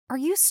Are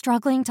you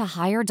struggling to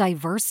hire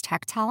diverse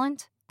tech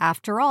talent?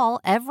 After all,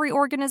 every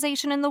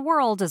organization in the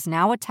world is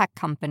now a tech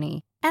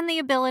company, and the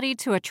ability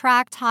to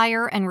attract,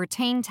 hire, and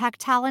retain tech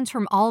talent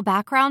from all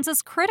backgrounds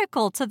is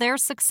critical to their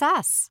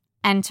success.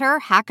 Enter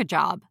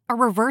Hackajob, a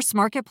reverse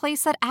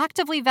marketplace that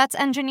actively vets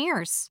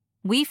engineers.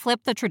 We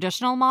flip the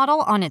traditional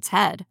model on its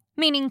head,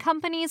 meaning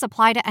companies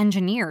apply to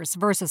engineers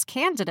versus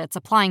candidates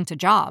applying to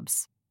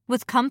jobs,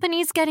 with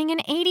companies getting an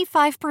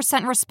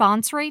 85%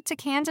 response rate to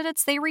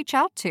candidates they reach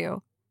out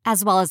to,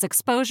 as well as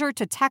exposure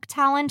to tech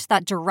talent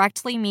that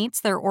directly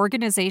meets their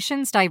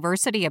organization's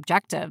diversity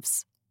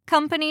objectives.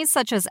 Companies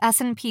such as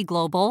S&P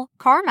Global,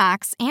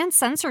 CarMax, and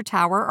Sensor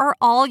Tower are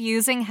all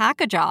using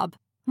Hackajob.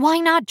 Why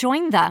not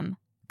join them?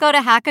 Go to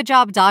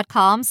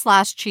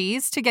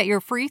hackajob.com/cheese to get your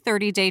free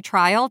 30-day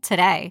trial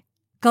today.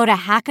 Go to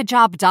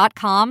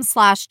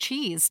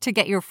hackajob.com/cheese to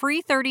get your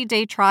free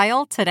 30-day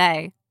trial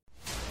today.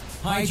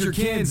 Hide your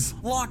kids.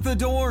 Lock the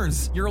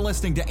doors. You're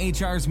listening to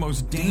HR's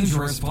most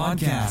dangerous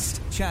podcast.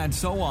 Chad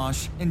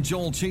Sowash and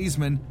Joel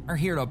Cheeseman are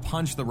here to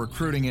punch the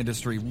recruiting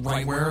industry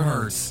right where it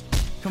hurts.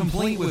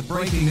 Complete with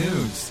breaking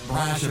news,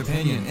 brash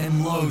opinion,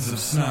 and loads of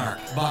snark.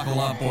 Buckle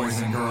up,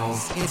 boys and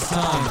girls. It's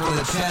time for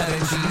the Chad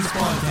and Cheese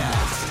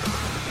Podcast.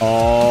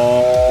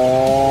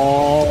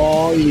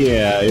 Oh,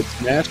 yeah.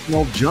 It's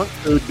National Junk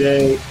Food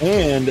Day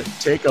and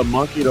Take a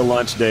Monkey to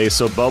Lunch Day,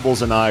 so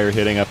Bubbles and I are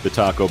hitting up the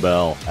Taco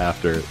Bell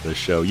after the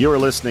show. You are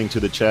listening to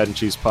the Chad and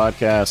Cheese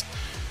Podcast.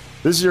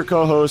 This is your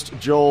co-host,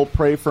 Joel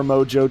Pray for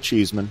Mojo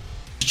Cheeseman.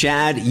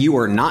 Chad, you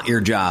are not your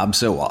job,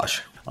 so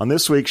wash. On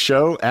this week's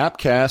show,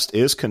 Appcast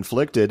is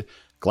conflicted,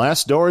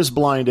 Glassdoor is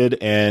blinded,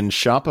 and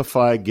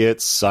Shopify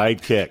gets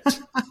sidekicked.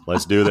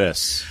 Let's do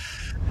this.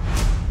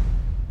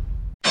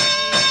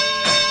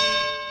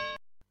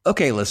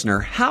 Okay,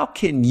 listener, how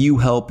can you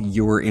help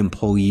your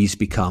employees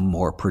become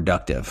more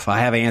productive? I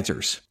have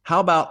answers. How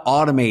about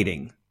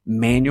automating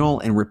manual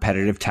and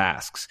repetitive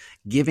tasks,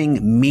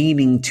 giving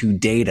meaning to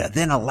data,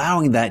 then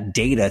allowing that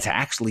data to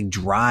actually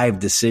drive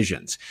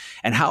decisions?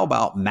 And how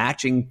about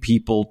matching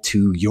people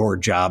to your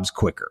jobs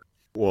quicker?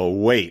 Well,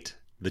 wait.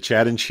 The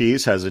Chad and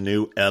Cheese has a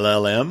new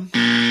LLM?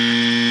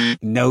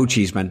 No,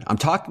 Cheeseman. I'm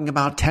talking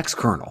about text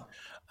kernel.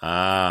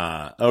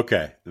 Ah,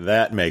 okay.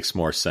 That makes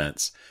more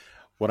sense.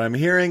 What I'm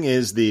hearing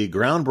is the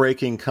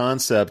groundbreaking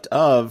concept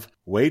of,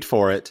 wait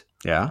for it,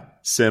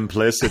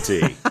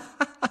 simplicity.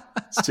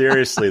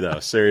 Seriously, though,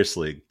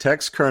 seriously.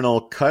 Text kernel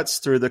cuts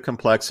through the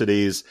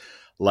complexities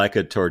like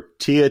a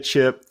tortilla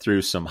chip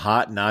through some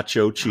hot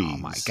nacho cheese. Oh,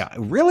 my God.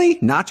 Really?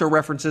 Nacho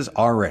references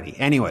already.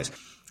 Anyways,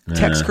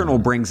 text kernel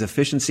brings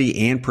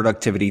efficiency and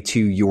productivity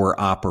to your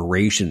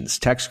operations.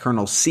 Text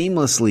kernel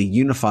seamlessly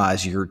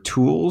unifies your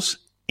tools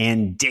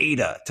and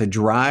data to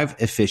drive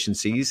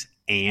efficiencies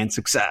and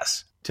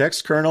success.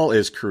 Text kernel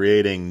is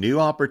creating new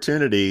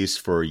opportunities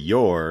for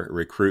your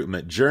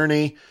recruitment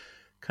journey,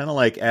 kind of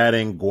like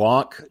adding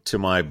guac to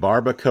my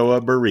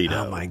barbacoa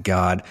burrito. Oh, my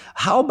God.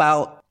 How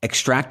about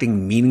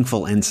extracting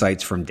meaningful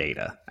insights from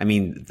data? I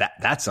mean,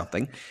 that's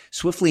something.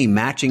 Swiftly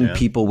matching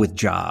people with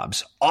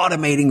jobs,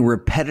 automating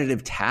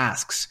repetitive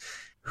tasks.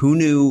 Who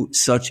knew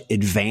such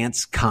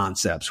advanced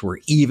concepts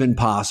were even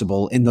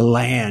possible in the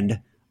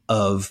land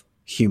of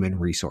human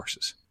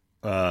resources?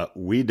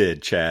 We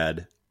did,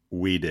 Chad.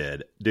 We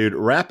did. Dude,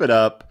 wrap it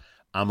up.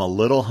 I'm a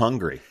little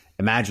hungry.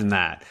 Imagine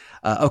that.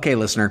 Okay,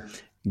 listener,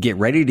 get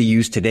ready to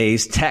use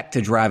today's tech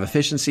to drive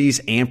efficiencies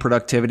and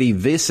productivity.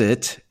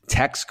 Visit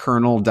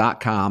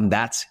textkernel.com.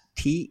 That's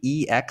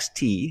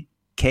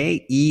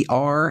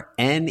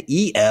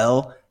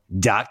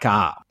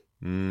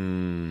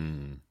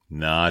TEXTKERNEL.com.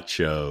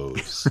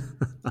 Nachos.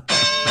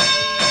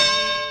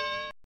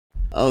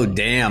 Oh,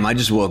 damn. I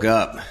just woke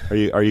up.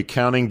 Are you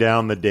counting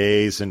down the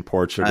days in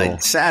Portugal?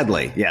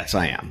 Sadly, yes,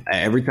 I am.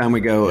 Every time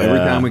we go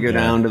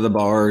down to the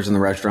bars and the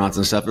restaurants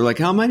and stuff, they're like,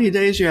 how many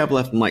days do you have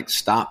left? I'm like,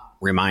 stop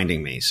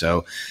reminding me.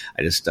 So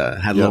I just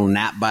had a little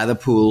nap by the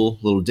pool,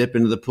 little dip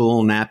into the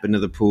pool, nap into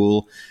the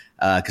pool,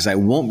 because I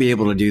won't be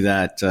able to do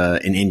that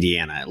in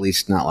Indiana, at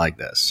least not like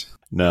this.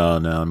 No.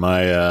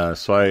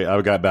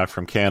 I got back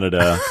from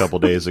Canada a couple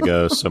days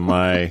ago. So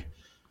my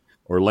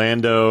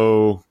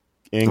Orlando,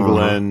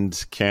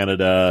 England,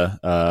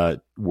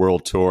 Canada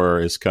world tour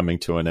is coming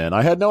to an end.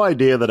 I had no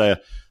idea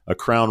that a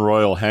Crown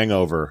Royal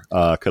hangover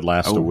could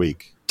last a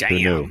week. Damn. Who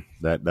knew?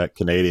 That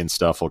Canadian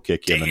stuff will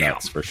kick you in the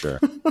nuts for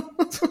sure.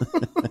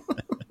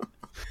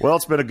 Well,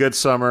 it's been a good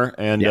summer,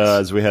 and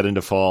as we head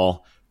into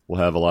fall, we'll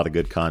have a lot of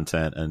good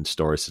content and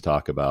stories to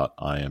talk about,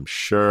 I am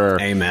sure.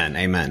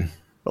 Amen.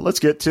 But let's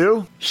get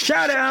to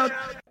shout out.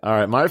 All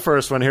right, my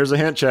first one. Here's a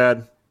hint,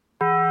 Chad.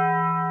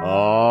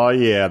 Oh,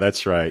 yeah,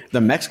 that's right. The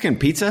Mexican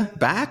pizza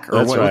back?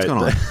 Or what's going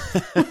on?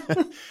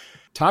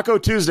 Taco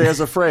Tuesday as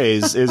a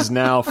phrase is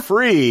now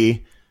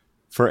free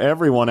for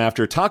everyone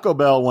after Taco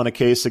Bell won a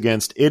case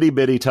against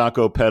itty-bitty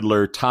taco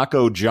peddler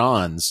Taco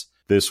John's.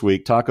 this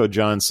week. Taco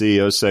John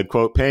CEO said,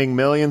 quote, paying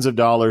millions of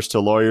dollars to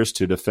lawyers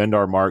to defend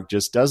our mark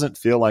just doesn't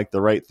feel like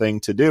the right thing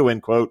to do,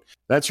 end quote.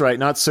 That's right.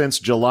 Not since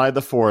July the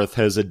 4th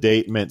has a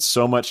date meant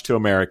so much to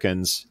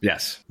Americans.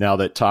 Yes. Now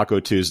that Taco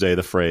Tuesday,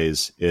 the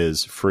phrase,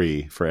 is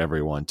free for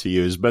everyone to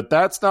use. But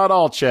that's not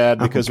all, Chad,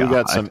 because we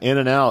got some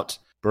In-N-Out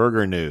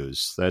burger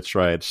news. That's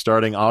right.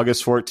 Starting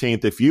August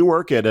 14th, if you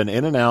work at an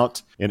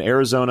In-N-Out in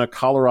Arizona,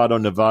 Colorado,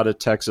 Nevada,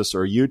 Texas,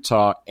 or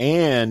Utah,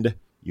 and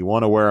you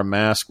want to wear a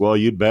mask, well,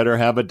 you'd better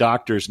have a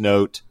doctor's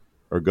note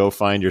or go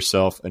find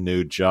yourself a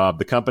new job.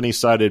 The company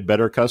cited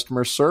better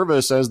customer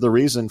service as the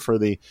reason for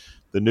the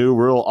new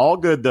rule. All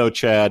good, though,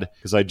 Chad,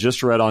 because I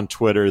just read on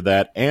Twitter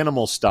that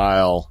animal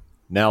style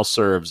now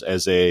serves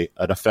as an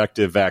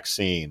effective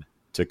vaccine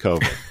to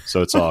COVID.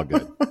 So it's all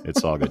good.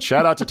 It's all good.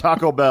 Shout out to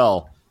Taco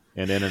Bell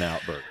and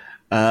In-N-Out Burger.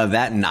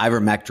 That and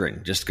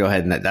ivermectin. Just go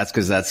ahead and that's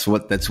because that's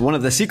one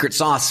of the secret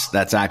sauce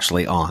that's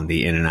actually on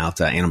the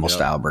In-N-Out animal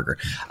style burger.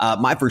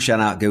 My first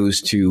shout out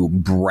goes to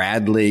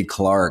Bradley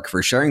Clark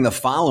for sharing the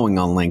following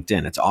on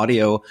LinkedIn. It's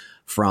audio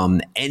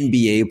from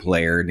NBA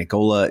player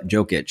Nikola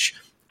Jokic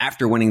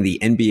after winning the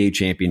NBA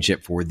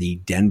championship for the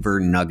Denver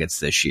Nuggets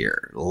this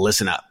year.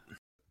 Listen up.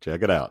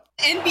 Check it out.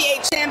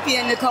 NBA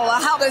champion, Nikola.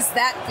 How does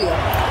that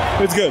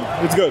feel? It's good.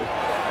 It's good.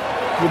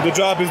 The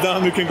job is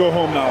done. We can go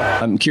home now.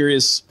 I'm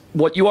curious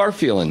what you are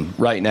feeling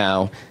right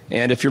now,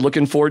 and if you're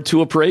looking forward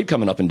to a parade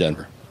coming up in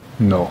Denver.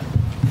 No.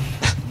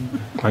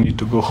 I need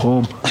to go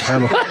home.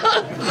 Hello.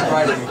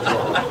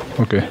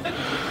 Okay.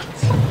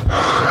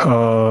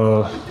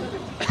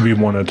 We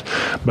won it,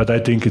 but I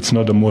think it's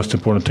not the most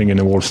important thing in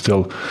the world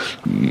still.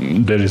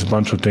 There is a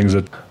bunch of things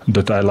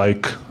that I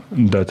like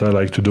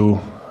to do.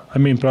 I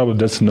mean, probably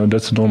that's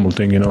a normal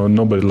thing, you know.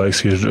 Nobody likes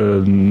his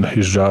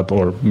job,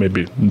 or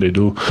maybe they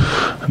do.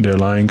 They're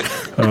lying.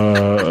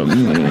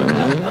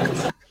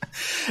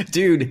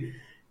 Dude,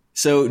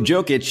 so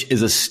Jokic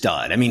is a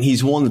stud. I mean,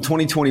 he's won the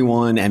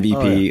 2021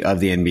 MVP of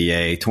the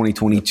NBA,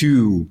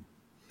 2022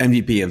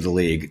 MVP of the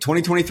league,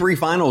 2023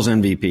 Finals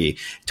MVP,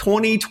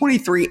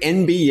 2023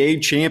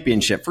 NBA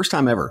championship, first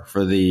time ever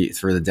for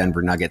the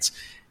Denver Nuggets.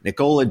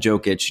 Nikola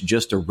Jokic,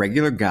 just a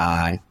regular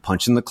guy,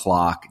 punching the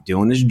clock,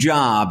 doing his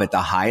job at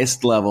the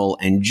highest level,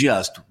 and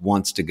just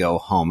wants to go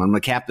home. I'm going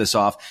to cap this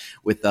off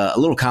with a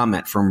little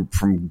comment from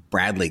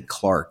Bradley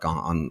Clark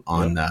on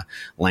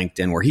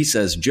LinkedIn, where he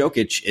says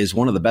Jokic is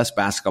one of the best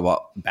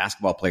basketball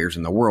players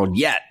in the world,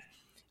 yet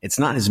it's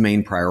not his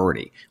main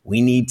priority.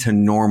 We need to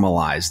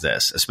normalize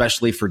this,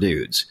 especially for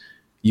dudes.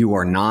 You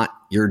are not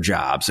your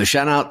job. So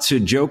shout out to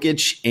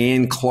Jokic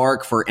and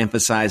Clark for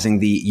emphasizing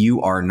the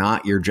 "you are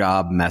not your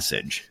job"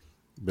 message.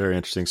 Very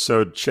interesting.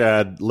 So,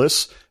 Chad,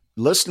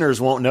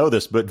 listeners won't know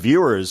this, but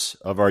viewers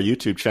of our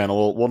YouTube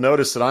channel will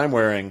notice that I'm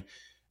wearing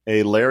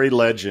a Larry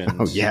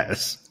Legend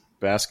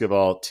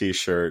basketball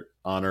T-shirt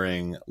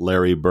honoring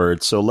Larry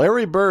Bird. So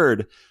Larry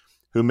Bird,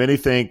 who many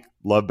think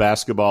loved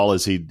basketball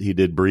as he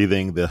did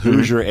breathing the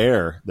Hoosier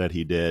air that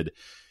he did,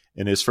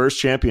 in his first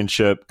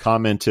championship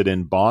commented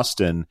in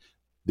Boston,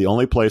 "The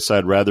only place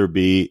I'd rather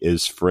be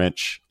is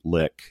French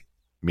Lick,"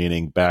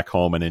 meaning back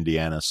home in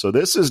Indiana. So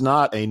this is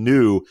not a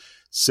new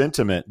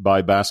sentiment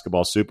by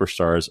basketball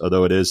superstars,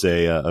 although it is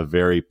a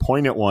very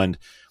poignant one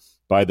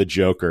by the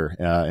Joker.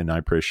 And I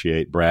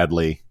appreciate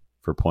Bradley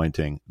for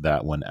pointing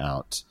that one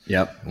out.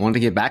 Yep. I wanted to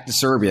get back to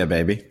Serbia,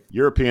 baby.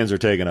 Europeans are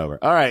taking over.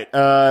 All right.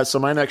 So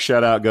my next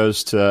shout out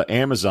goes to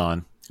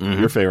Amazon,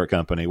 your favorite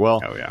company.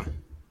 Well,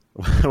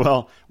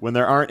 Well, when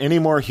there aren't any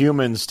more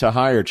humans to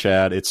hire,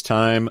 Chad, it's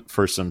time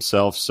for some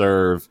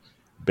self-serve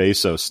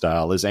Bezos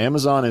style, as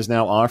Amazon is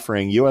now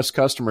offering U.S.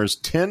 customers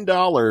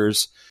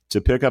 $10 to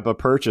pick up a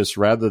purchase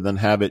rather than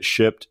have it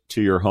shipped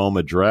to your home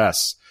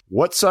address.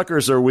 What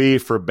suckers are we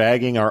for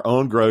bagging our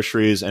own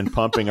groceries and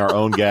pumping our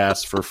own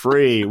gas for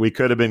free? We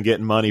could have been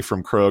getting money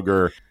from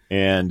Kroger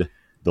and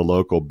the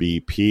local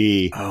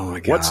BP. Oh, my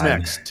God. What's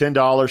next?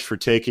 $10 for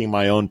taking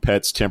my own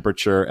pet's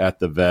temperature at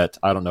the vet.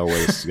 I don't know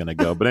where this is going to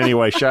go. But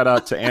anyway, shout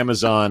out to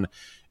Amazon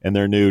and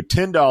their new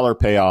 $10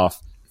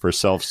 payoff for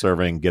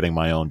self-serving, getting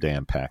my own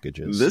damn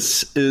packages.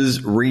 This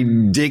is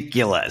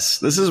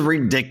ridiculous.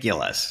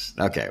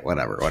 Okay,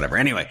 whatever.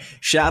 Anyway,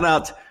 shout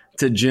out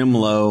to Jim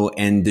Lowe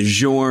and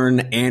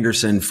DeJourn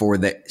Anderson for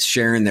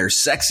sharing their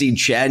sexy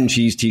Chad and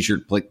Cheese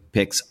t-shirt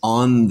pics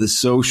on the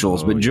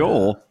socials. But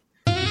Joel,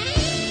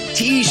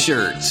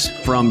 T-shirts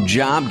from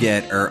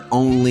JobGet are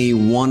only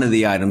one of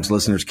the items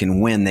listeners can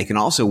win. They can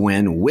also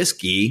win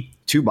whiskey,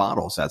 2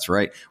 bottles. That's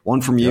right.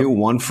 One from you,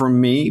 one from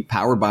me,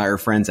 powered by our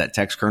friends at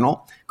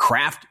TextKernel.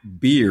 Craft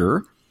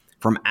beer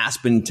from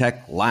Aspen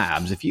Tech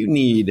Labs. If you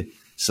need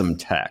some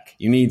tech,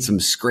 you need some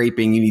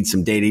scraping, you need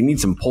some data, you need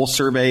some pulse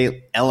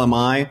survey,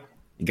 LMI,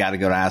 you got to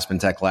go to Aspen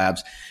Tech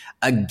Labs.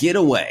 A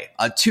getaway,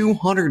 a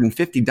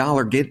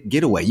 $250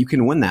 getaway. You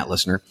can win that,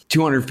 listener.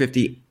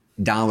 $250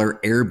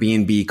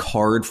 Airbnb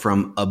card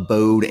from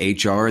Abode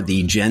HR,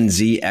 the Gen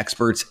Z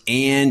experts.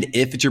 And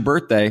if it's your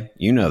birthday,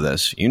 you know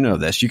this,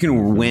 you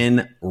can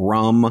win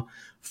rum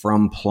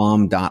from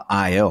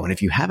plum.io. And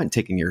if you haven't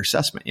taken your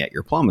assessment yet,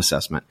 your plum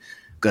assessment,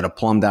 Go to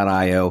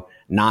plum.io,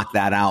 knock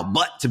that out.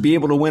 But to be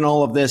able to win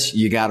all of this,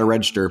 you got to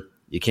register.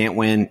 You can't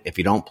win if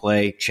you don't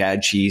play.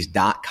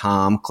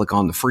 ChadCheese.com. Click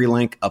on the free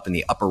link up in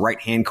the upper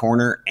right-hand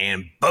corner,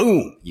 and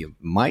boom, you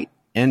might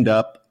end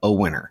up a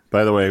winner.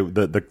 By the way,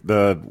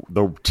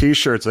 the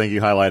T-shirts I think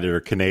you highlighted are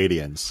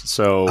Canadians.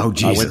 So I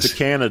went to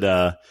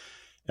Canada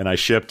and I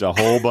shipped a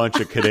whole bunch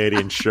of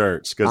Canadian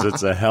shirts because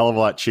it's a hell of a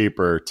lot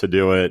cheaper to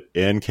do it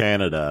in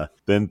Canada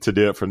than to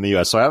do it from the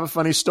U.S. So I have a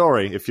funny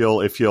story if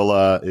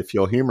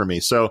you'll humor me.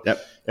 So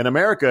in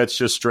America, it's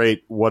just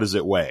straight. What does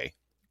it weigh?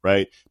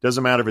 Right?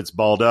 Doesn't matter if it's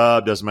balled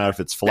up. Doesn't matter if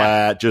it's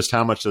flat. Just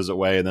how much does it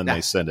weigh? And then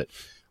they send it.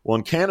 Well,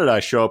 in Canada, I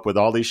show up with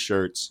all these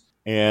shirts.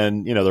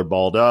 And, they're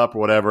balled up or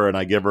whatever. And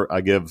I give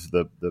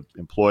the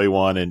employee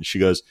one, and she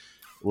goes,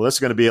 well, this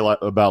is going to be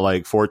about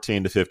like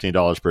 $14 to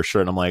 $15 per shirt.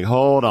 And I'm like,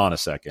 hold on a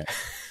second.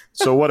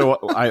 So what do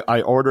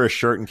I order a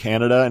shirt in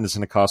Canada, and it's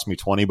going to cost me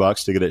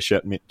 $20 to get it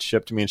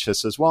shipped to me. And she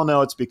says, well,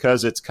 no, it's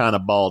because it's kind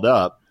of balled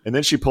up. And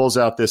then she pulls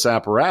out this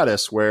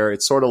apparatus where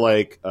it's sort of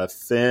like a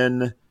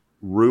thin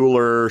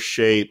ruler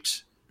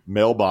shaped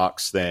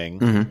mailbox thing.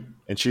 Mm-hmm.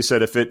 And she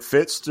said, if it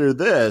fits through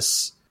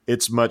this,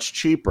 it's much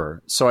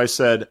cheaper. So I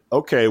said,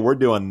 okay, we're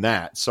doing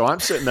that. So I'm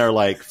sitting there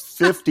like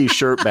 50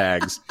 shirt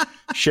bags,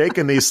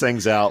 shaking these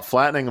things out,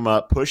 flattening them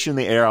up, pushing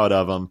the air out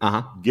of them,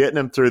 getting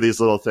them through these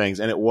little things.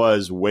 And it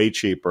was way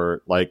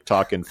cheaper, like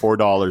talking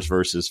 $4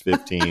 versus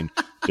 $15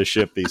 to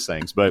ship these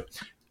things. But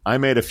I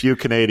made a few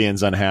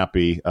Canadians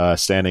unhappy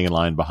standing in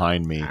line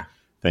behind me,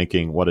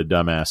 thinking, what a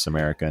dumbass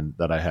American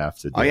that I have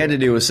to do. All you had to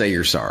do was say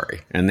you're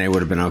sorry, and they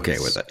would have been okay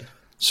with it.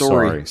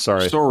 Sorry.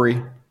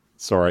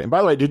 And by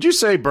the way, did you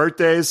say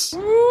birthdays?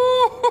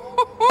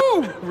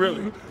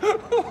 Really?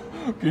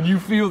 Can you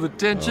feel the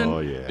tension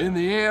in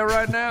the air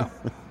right now?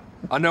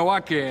 I know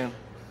I can.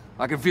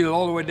 I can feel it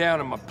all the way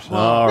down in my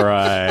plum. All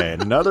right.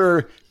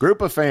 Another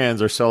group of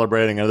fans are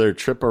celebrating another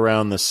trip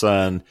around the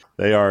sun.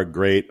 They are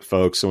great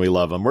folks, and we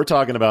love them. We're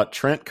talking about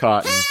Trent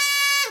Cotton,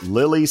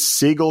 Lily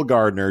Siegel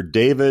Gardner,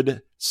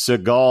 David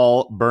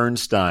Segal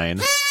Bernstein,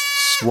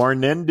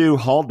 Swarnendu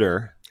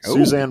Halder,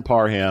 Suzanne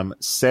Parham,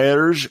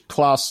 Serge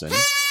Clausen,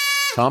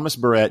 Thomas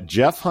Barrett,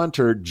 Jeff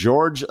Hunter,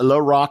 George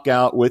LaRock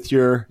out with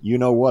your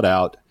you-know-what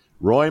out,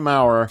 Roy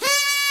Maurer,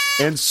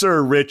 and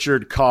Sir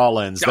Richard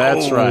Collins.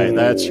 That's right.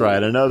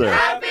 Another.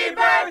 Happy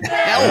birthday!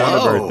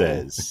 Hello.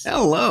 Birthdays.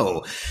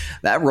 Hello.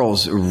 That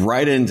rolls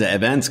right into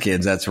events,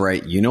 kids. That's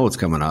right. You know what's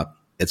coming up.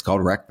 It's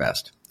called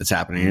WreckFest. It's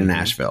happening in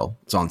Nashville.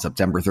 It's on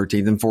September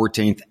 13th and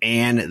 14th,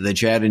 and the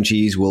Chad and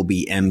Cheese will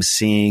be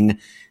emceeing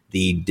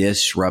the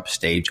Disrupt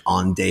stage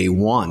on day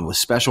one with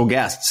special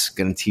guests.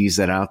 Going to tease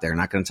that out there.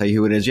 Not going to tell you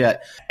who it is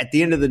yet. At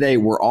the end of the day,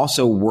 we're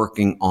also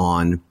working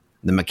on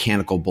the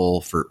mechanical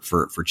bull for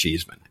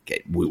Cheeseman.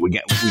 Okay,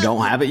 we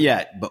don't have it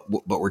yet, but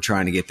we're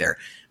trying to get there.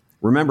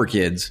 Remember,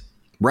 kids,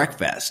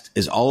 WreckFest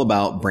is all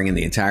about bringing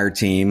the entire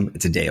team.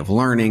 It's a day of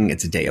learning.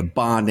 It's a day of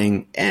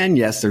bonding. And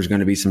yes, there's going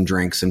to be some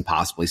drinks and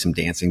possibly some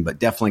dancing, but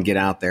definitely get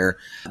out there.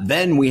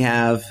 Then we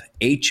have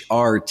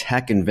HR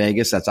Tech in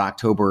Vegas. That's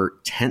October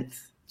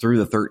 10th through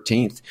the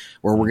 13th,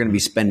 where we're going to be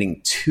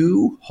spending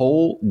 2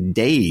 whole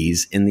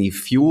days in the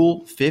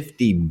Fuel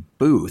 50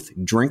 booth,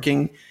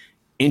 drinking,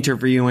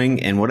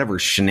 interviewing, and whatever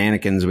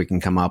shenanigans we can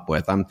come up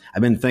with. I've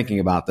been thinking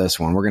about this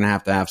one. We're going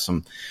to have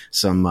some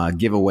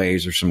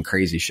giveaways or some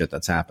crazy shit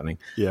that's happening.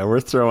 Yeah,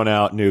 we're throwing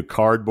out new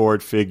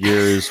cardboard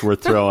figures. We're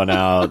throwing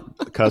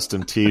out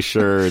custom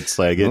T-shirts.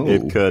 Like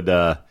it could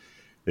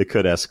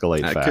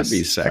escalate fast. That could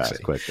be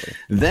sexy. Quickly.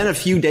 Then a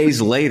few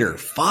days later,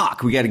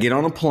 we got to get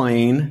on a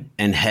plane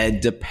and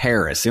head to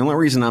Paris. The only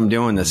reason I'm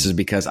doing this is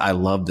because I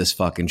love this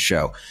fucking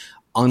show.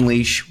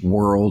 Unleash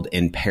World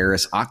in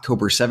Paris,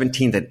 October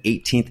 17th and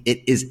 18th.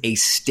 It is a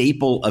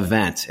staple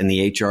event in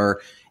the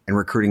HR and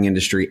recruiting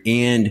industry.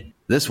 And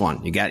this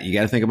one, you got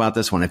to think about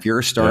this one. If you're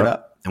a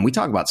startup, and we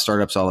talk about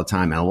startups all the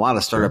time, and a lot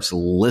of startups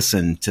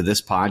listen to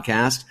this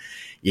podcast,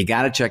 you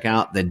got to check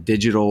out the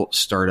digital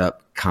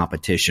startup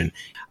competition.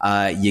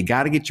 You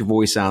got to get your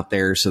voice out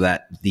there so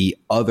that the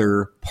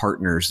other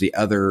partners, the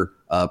other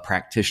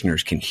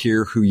practitioners can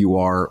hear who you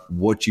are,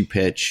 what you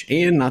pitch,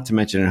 and not to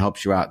mention it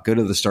helps you out. Go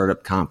to the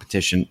startup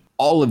competition.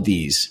 All of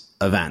these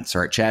events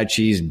are at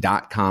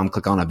chadcheese.com.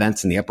 Click on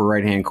events in the upper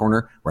right-hand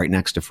corner, right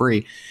next to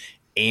free,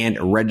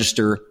 and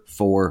register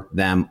for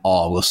them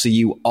all. We'll see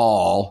you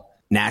all,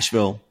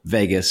 Nashville,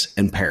 Vegas,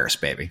 and Paris,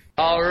 baby.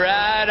 All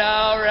right.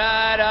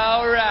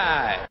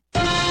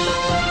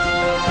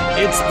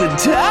 It's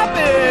the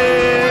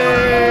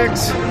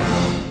topics.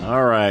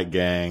 All right,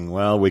 gang.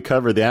 Well, we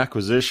covered the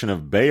acquisition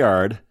of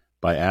Bayard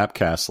by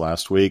Appcast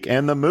last week,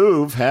 and the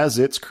move has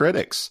its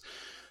critics.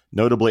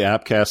 Notably,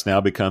 Appcast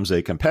now becomes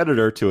a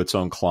competitor to its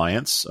own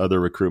clients, other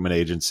recruitment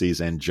agencies,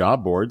 and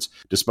job boards.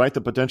 Despite the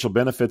potential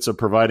benefits of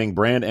providing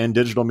brand and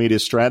digital media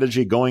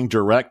strategy, going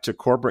direct to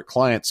corporate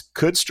clients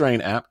could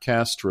strain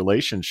Appcast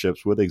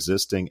relationships with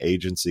existing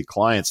agency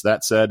clients.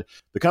 That said,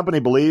 the company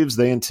believes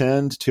they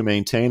intend to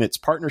maintain its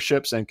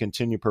partnerships and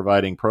continue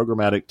providing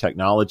programmatic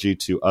technology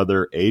to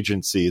other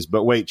agencies.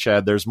 But wait,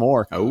 Chad, there's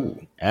more. Oh.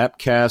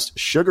 Appcast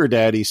sugar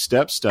daddy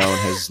Stepstone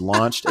has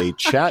launched a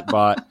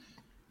chatbot.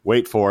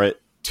 Wait for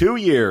it. 2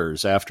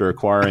 years after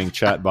acquiring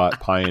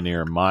chatbot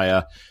pioneer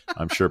Maya.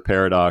 I'm sure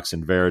Paradox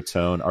and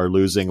Veritone are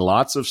losing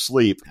lots of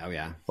sleep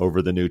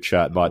over the new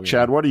chatbot.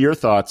 Chad, what are your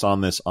thoughts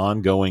on this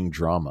ongoing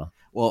drama?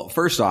 Well,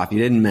 first off, you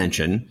didn't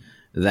mention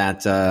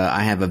that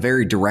I have a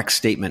very direct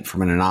statement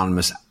from an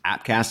anonymous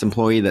Appcast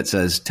employee that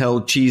says,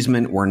 tell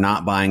Cheeseman we're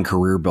not buying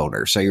Career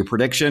Builder. So your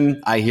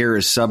prediction, I hear,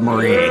 is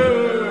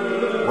Submarine.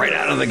 Right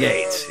out of the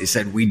gates. He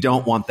said, we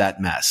don't want that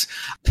mess.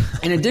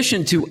 In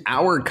addition to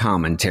our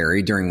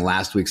commentary during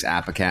last week's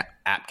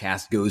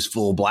Appcast Goes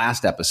Full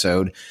Blast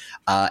episode,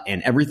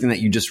 and everything that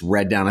you just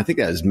read down, I think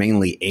that was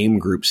mainly AIM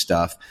Group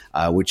stuff,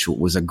 which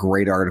was a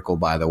great article,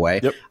 by the way.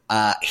 Yep.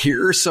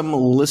 Here are some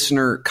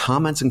listener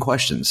comments and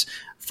questions.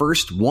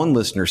 First, one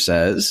listener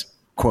says,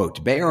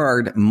 quote,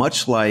 Bayard,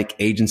 much like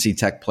agency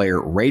tech player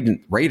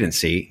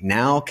Radency,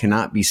 now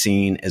cannot be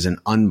seen as an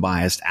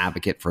unbiased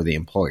advocate for the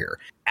employer.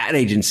 Ad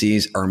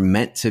agencies are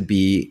meant to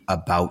be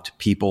about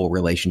people,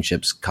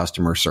 relationships,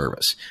 customer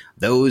service.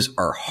 Those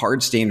are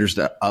hard standards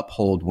to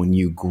uphold when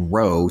you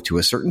grow to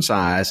a certain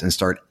size and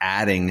start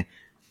adding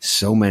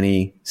so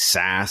many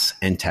SaaS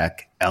and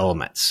tech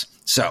elements.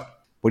 So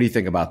what do you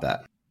think about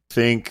that? I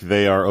think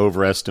they are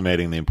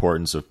overestimating the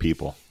importance of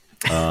people.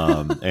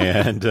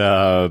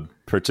 And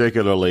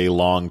particularly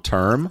long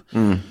term.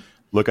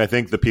 Look, I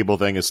think the people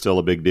thing is still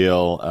a big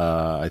deal.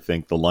 I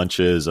think the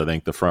lunches, I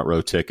think the front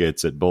row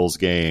tickets at Bulls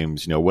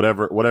games,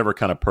 whatever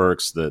kind of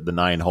perks, the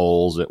 9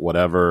 holes at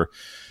whatever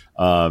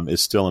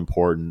is still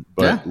important.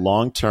 But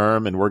long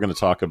term, and we're going to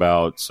talk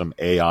about some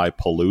AI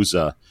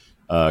palooza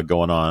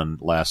going on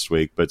last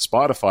week. But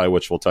Spotify,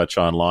 which we'll touch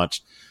on,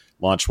 launched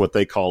what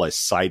they call a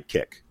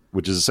sidekick,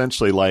 which is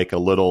essentially like a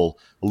little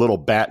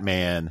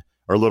Batman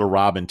or a little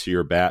Robin to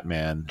your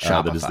Batman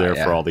that is there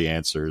for all the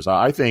answers.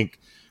 I think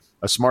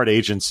a smart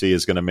agency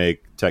is going to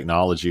make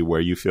technology where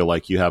you feel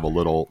like you have a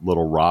little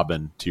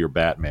Robin to your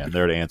Batman,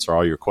 there to answer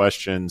all your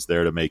questions,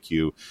 there to make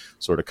you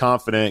sort of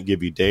confident,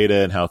 give you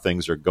data and how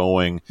things are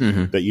going,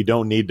 that you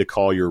don't need to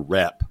call your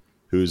rep,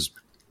 who's,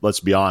 let's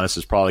be honest,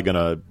 is probably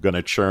going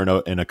to churn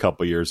in a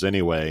couple years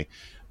anyway.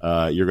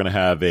 You're going to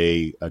have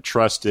a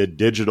trusted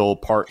digital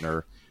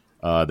partner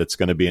that's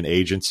going to be an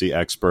agency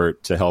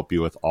expert to help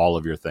you with all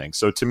of your things.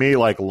 So to me,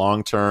 like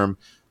long term,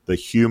 the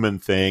human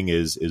thing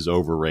is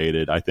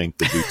overrated. I think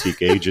the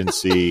boutique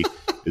agency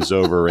is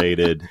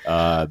overrated.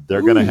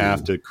 They're going to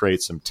have to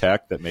create some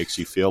tech that makes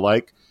you feel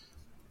like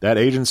that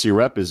agency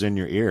rep is in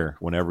your ear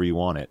whenever you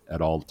want it at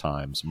all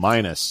times,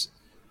 minus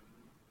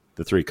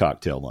the 3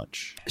 cocktail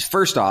lunch.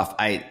 First off,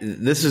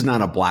 this is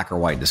not a black or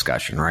white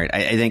discussion, right?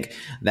 I think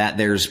that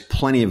there's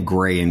plenty of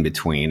gray in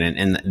between.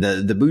 And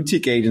the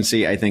boutique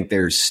agency, I think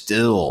there's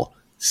still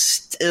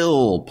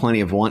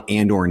plenty of want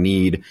and or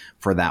need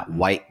for that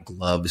white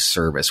glove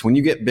service. When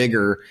you get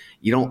bigger,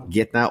 you don't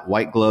get that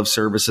white glove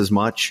service as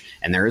much,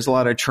 and there is a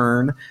lot of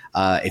churn.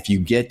 If you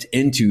get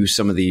into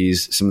some of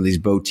these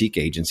boutique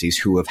agencies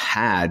who have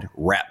had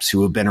reps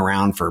who have been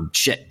around for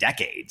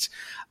decades,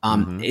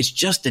 it's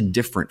just a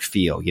different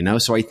feel,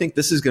 So I think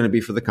this is going to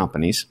be for the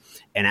companies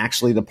and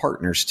actually the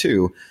partners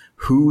too,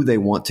 who they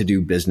want to do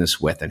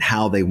business with and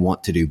how they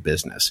want to do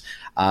business.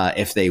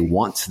 If they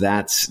want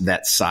that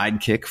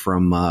sidekick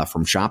from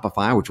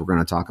Shopify, which we're going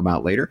to talk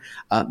about later,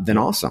 then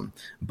awesome.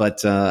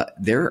 But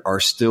there are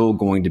still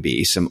going to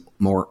be some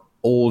more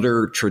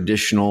older,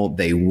 traditional.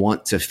 They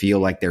want to feel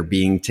like they're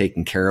being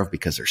taken care of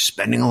because they're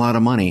spending a lot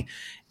of money.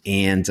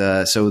 And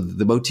so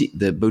the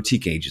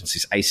boutique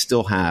agencies, I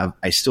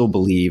still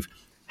believe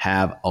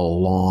have a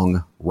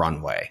long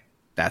runway.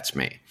 That's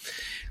me.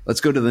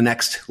 Let's go to the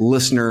next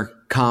listener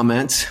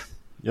comment.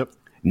 Yep.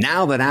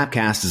 Now that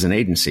Appcast is an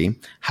agency,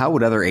 how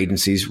would other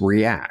agencies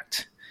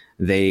react?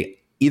 They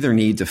either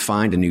need to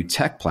find a new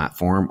tech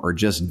platform or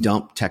just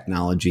dump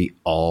technology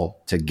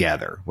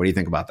altogether. What do you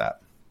think about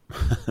that?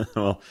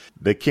 Well,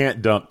 they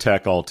can't dump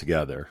tech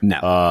altogether.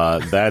 No.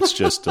 That's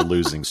just a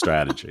losing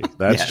strategy.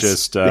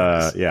 That's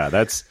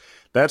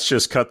that's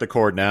just cut the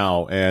cord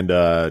now and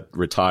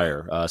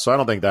retire. So I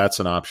don't think that's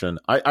an option.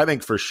 I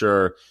think for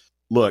sure,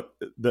 look,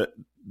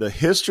 the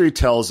history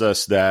tells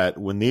us that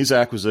when these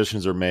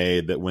acquisitions are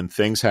made, that when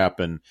things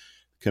happen,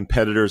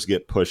 competitors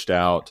get pushed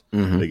out,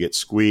 they get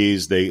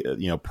squeezed,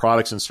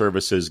 products and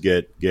services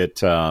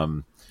get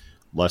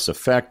less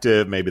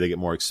effective, maybe they get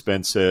more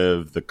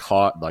expensive, the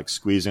cost, like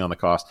squeezing on the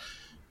cost.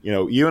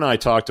 You and I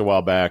talked a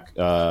while back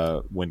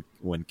when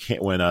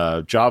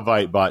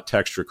JobVite bought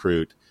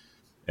TextRecruit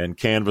and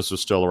Canvas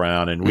was still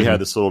around, and we had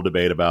this little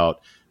debate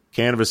about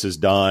Canvas is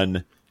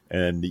done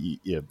And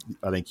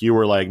I think you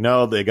were like,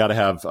 no, they got to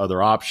have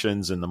other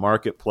options in the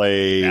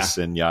marketplace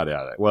and yada,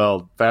 yada.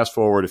 Well, fast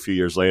forward a few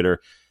years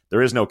later,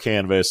 there is no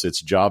Canvas.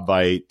 It's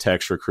JobVite,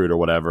 Text Recruit, or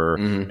whatever.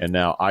 And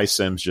now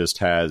iCIMS just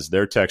has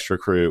their Text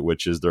Recruit,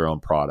 which is their own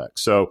product.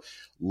 So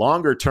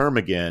longer term,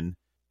 again,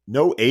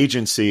 no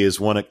agency is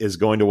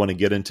going to want to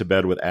get into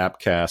bed with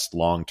Appcast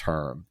long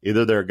term.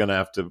 Either they're going to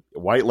have to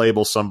white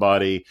label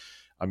somebody.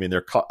 I mean,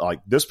 they're like,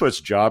 this puts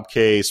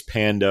JobCase,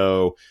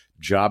 Pando,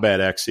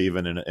 JobAdX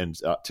even in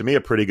to me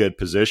a pretty good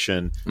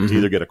position to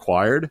either get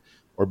acquired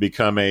or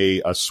become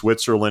a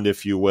Switzerland,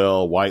 if you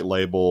will, white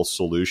label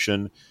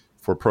solution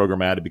for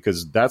programmatic,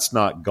 because that's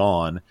not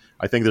gone.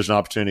 I think there's an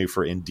opportunity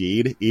for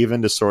Indeed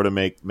even to sort of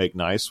make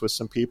nice with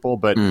some people,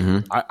 but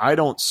I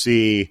don't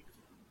see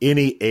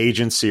any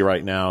agency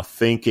right now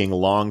thinking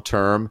long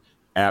term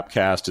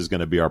Appcast is going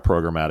to be our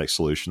programmatic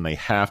solution. They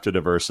have to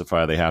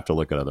diversify. They have to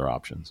look at other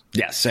options.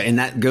 Yes. And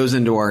that goes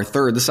into our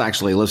third. This is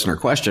actually a listener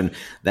question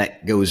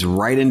that goes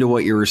right into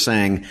what you were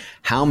saying.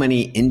 How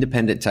many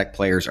independent tech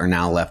players are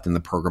now left in the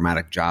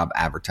programmatic job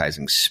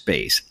advertising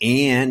space?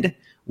 And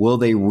will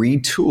they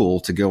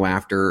retool to go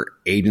after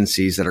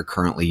agencies that are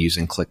currently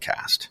using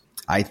ClickCast?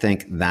 I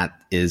think that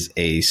is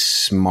a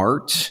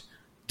smart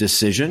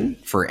decision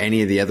for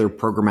any of the other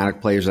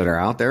programmatic players that are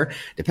out there,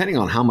 depending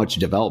on how much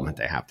development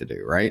they have to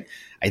do, right?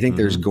 I think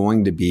there's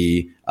going to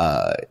be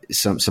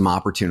some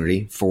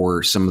opportunity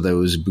for some of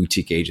those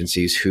boutique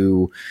agencies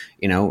who,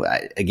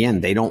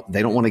 again, they don't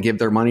want to give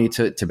their money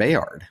to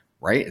Bayard,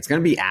 right? It's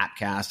going to be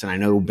Appcast, and I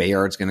know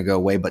Bayard's going to go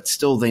away, but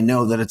still they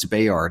know that it's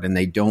Bayard, and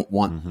they don't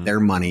want their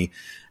money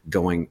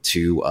going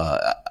to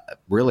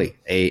really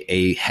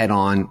a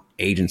head-on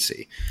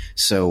agency.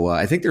 So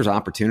I think there's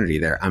opportunity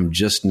there. I'm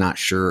just not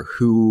sure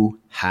who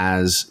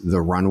has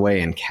the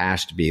runway and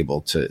cash to be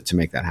able to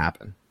make that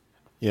happen.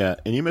 Yeah,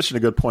 and you mentioned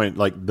a good point.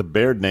 Like the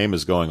Bayard name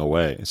is going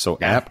away, so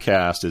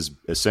Appcast is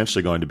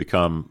essentially going to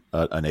become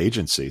an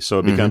agency. So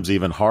it becomes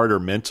even harder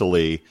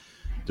mentally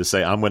to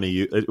say I'm going to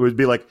use. It would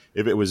be like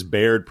if it was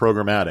Bayard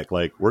Programmatic.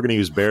 Like we're going to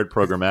use Bayard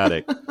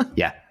Programmatic.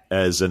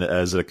 As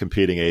a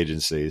competing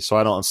agency. So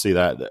I don't see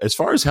that. As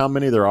far as how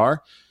many there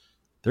are,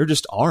 there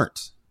just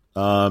aren't.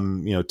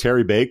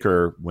 Terry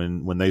Baker,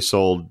 when they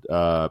sold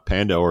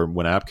Pando, or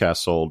when Appcast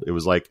sold, it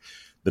was like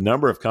the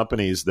number of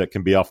companies that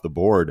can be off the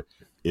board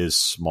is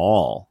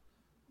small.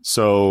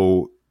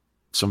 So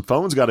some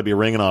phones got to be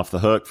ringing off the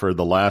hook for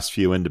the last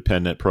few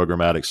independent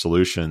programmatic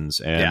solutions,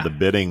 and the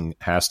bidding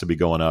has to be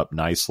going up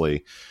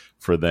nicely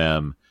for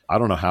them. I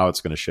don't know how it's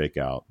going to shake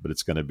out, but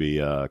it's going to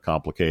be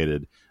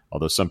complicated.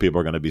 Although some people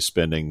are going to be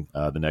spending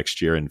the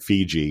next year in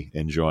Fiji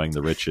enjoying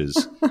the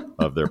riches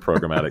of their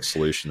programmatic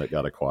solution that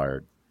got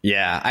acquired.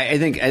 Yeah, I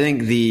think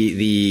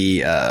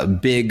the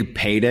big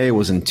payday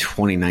was in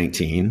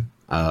 2019.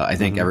 I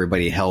think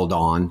everybody held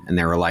on and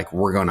they were like,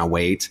 we're going to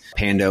wait.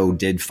 Pando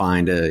did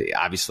find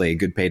obviously a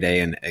good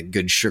payday and a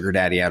good sugar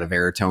daddy out of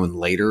Veritone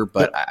later,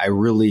 but I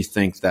really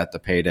think that the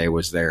payday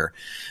was there.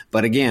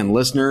 But again,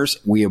 listeners,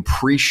 we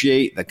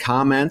appreciate the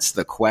comments,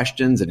 the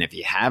questions, and if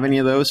you have any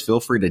of those, feel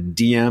free to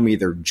DM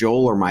either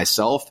Joel or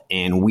myself,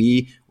 and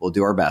we will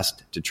do our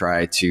best to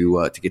try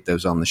to get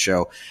those on the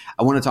show.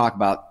 I want to talk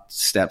about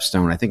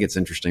Stepstone. I think it's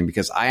interesting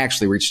because I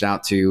actually reached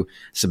out to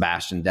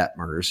Sebastian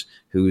Detmers,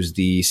 who's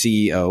the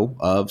CEO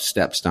of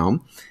Stepstone,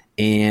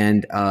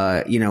 and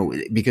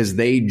because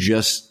they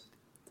just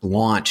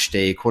launched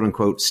a quote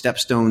unquote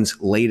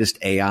Stepstone's latest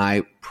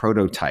AI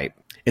prototype.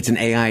 It's an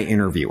AI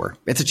interviewer.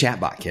 It's a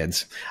chatbot,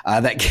 kids,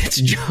 that gets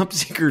job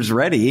seekers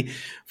ready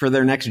for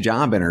their next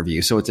job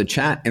interview. So it's a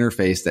chat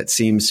interface that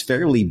seems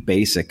fairly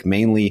basic,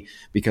 mainly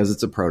because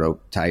it's a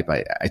prototype.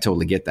 I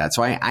totally get that.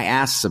 So I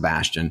asked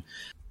Sebastian,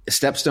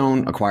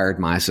 Stepstone acquired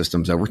Maya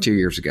Systems over 2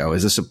 years ago.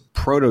 Is this a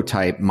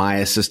prototype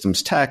Maya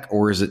Systems tech,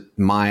 or is it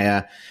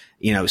Maya,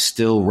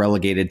 still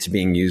relegated to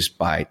being used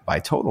by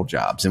total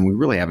jobs? And we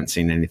really haven't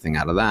seen anything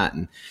out of that.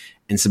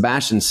 And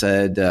Sebastian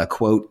said,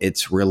 quote,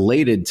 it's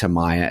related to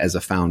Maya as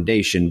a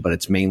foundation, but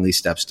it's mainly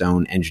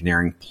Stepstone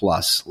engineering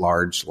plus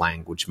large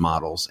language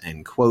models,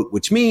 end quote,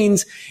 which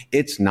means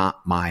it's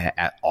not Maya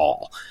at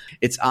all.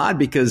 It's odd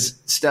because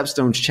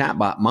Stepstone's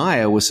chatbot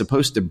Maya was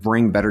supposed to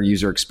bring better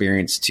user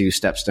experience to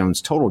Stepstone's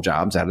total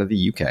jobs out of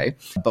the UK.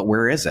 But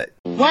where is it?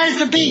 Where's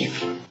the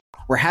beef?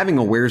 We're having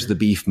a where's the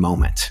beef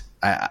moment,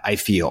 I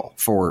feel,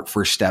 for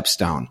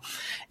Stepstone.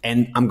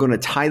 And I'm going to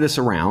tie this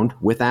around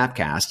with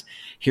Appcast.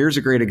 Here's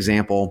a great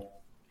example.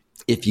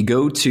 If you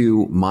go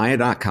to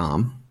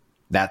Maya.com,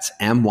 that's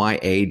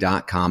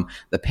MYA.com,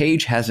 the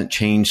page hasn't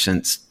changed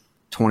since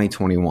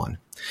 2021.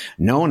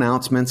 No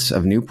announcements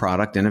of new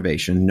product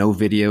innovation, no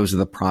videos of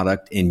the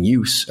product in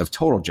use of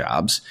total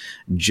jobs,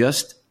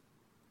 just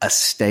a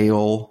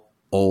stale,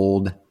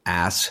 old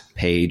ass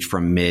page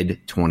from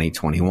mid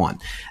 2021.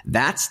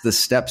 That's the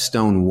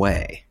Stepstone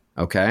way.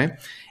 Okay.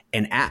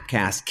 And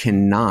Appcast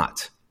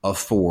cannot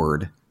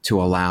afford to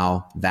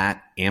allow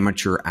that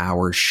amateur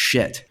hour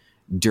shit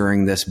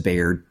during this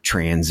Bayard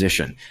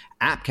transition.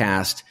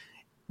 Appcast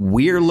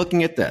we're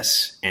looking at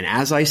this, and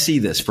as I see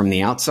this from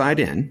the outside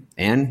in,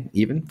 and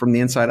even from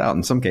the inside out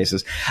in some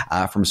cases,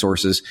 from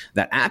sources,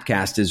 that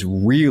Appcast is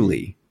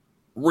really,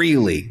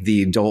 really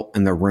the adult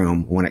in the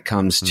room when it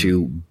comes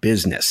to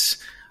business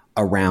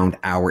around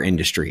our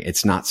industry.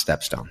 It's not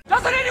Stepstone.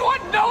 Doesn't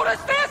anyone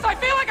notice this? I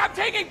feel like I'm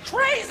taking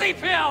crazy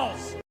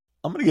pills.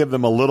 I'm going to give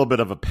them a little bit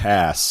of a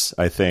pass,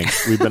 I think.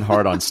 We've been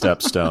hard on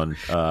Stepstone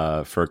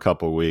for a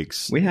couple of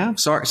weeks. We have.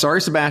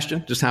 Sorry,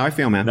 Sebastian. Just how I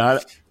feel, man.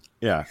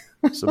 Yeah.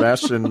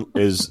 Sebastian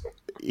is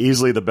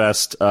easily the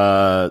best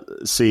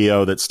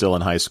CEO that's still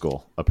in high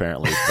school,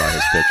 apparently, by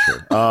his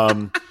picture.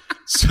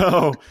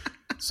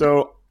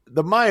 So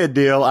the Maya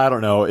deal, I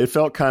don't know. It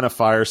felt kind of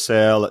fire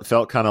sale. It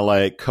felt kind of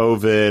like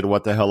COVID.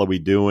 What the hell are we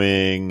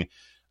doing?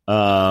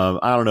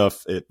 I don't know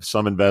if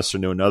some investor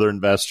knew another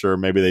investor.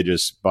 Maybe they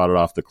just bought it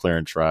off the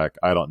clearing track.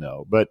 I don't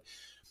know. But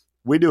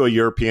we do a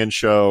European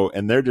show,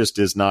 and there just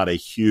is not a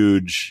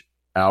huge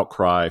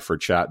outcry for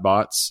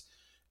chatbots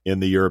in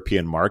the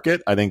European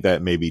market. I think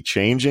that may be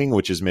changing,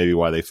 which is maybe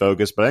why they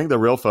focus. But I think the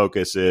real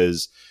focus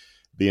is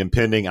the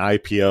impending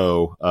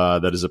IPO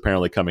that is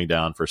apparently coming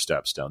down for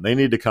Stepstone. They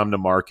need to come to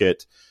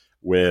market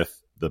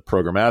with the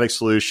programmatic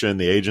solution,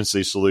 the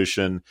agency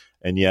solution,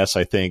 and yes,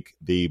 I think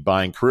the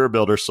buying career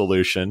builder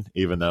solution,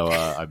 even though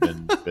I've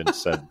been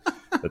said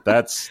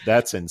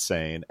that's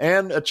insane.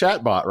 And a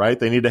chatbot, right?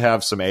 They need to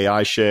have some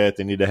AI shit.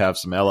 They need to have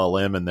some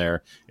LLM in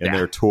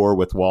their tour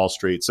with Wall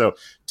Street. So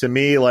to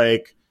me,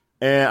 like,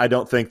 I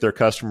don't think their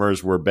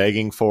customers were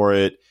begging for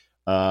it.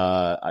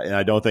 And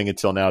I don't think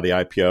until now the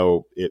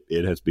IPO,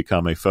 it has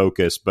become a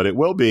focus, but it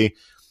will be.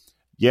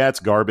 Yeah,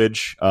 it's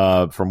garbage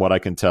from what I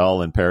can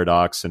tell, and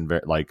Paradox and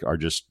are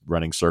just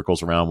running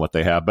circles around what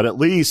they have. But at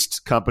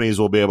least companies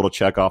will be able to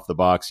check off the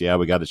box. Yeah,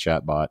 we got a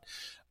chatbot.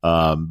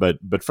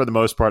 But for the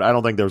most part, I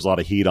don't think there's a lot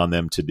of heat on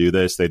them to do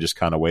this. They just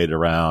kind of waited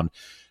around.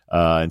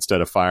 Instead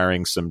of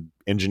firing some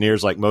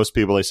engineers like most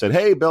people, they said,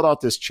 hey, build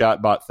out this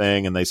chatbot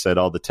thing. And they said,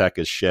 oh, the tech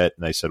is shit.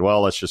 And they said, well,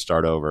 let's just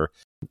start over.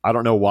 I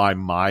don't know why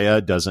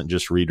Maya doesn't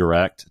just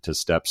redirect to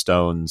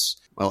Stepstone's.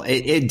 Well,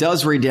 it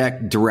does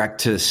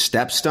redirect to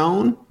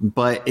Stepstone,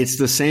 but it's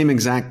the same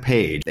exact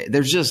page.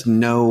 There's just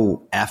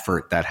no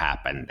effort that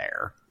happened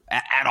there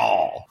at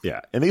all.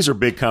 Yeah. And these are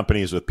big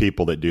companies with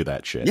people that do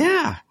that shit.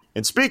 Yeah.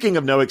 And speaking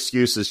of no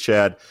excuses,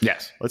 Chad,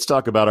 yes, let's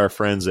talk about our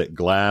friends at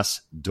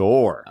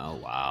Glassdoor. Oh,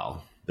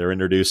 wow. They're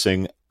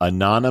introducing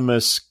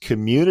anonymous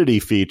community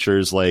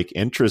features like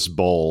interest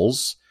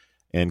bowls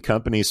and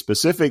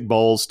company-specific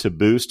bowls to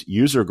boost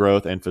user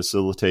growth and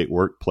facilitate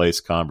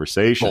workplace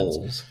conversations.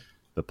 Bowls.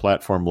 The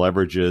platform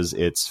leverages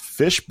its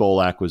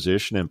Fishbowl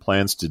acquisition and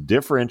plans to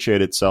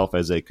differentiate itself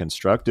as a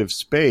constructive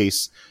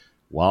space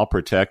while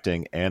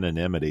protecting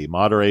anonymity.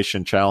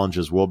 Moderation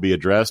challenges will be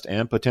addressed,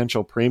 and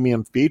potential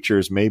premium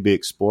features may be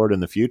explored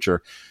in the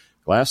future.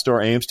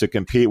 Glassdoor aims to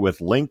compete with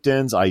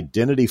LinkedIn's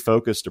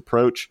identity-focused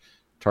approach,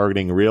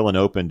 targeting real and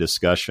open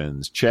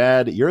discussions.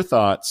 Chad, your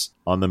thoughts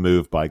on the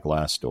move by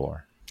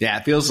Glassdoor? Yeah,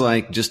 it feels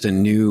like just a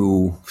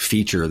new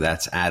feature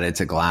that's added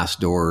to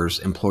Glassdoor's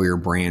employer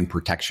brand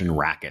protection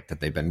racket that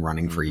they've been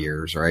running for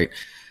years, right?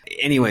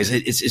 Anyways,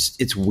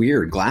 it's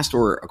weird.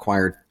 Glassdoor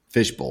acquired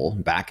Fishbowl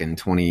back in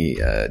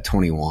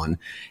 2021,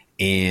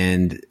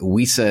 and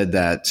we said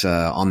that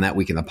on That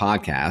Week in the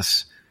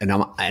Podcast,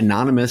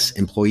 anonymous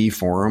employee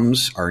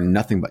forums are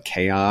nothing but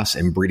chaos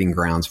and breeding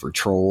grounds for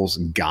trolls,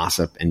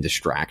 gossip, and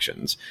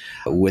distractions.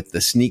 With the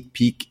sneak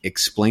peek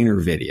explainer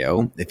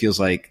video, it feels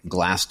like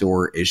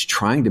Glassdoor is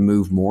trying to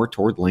move more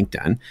toward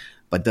LinkedIn.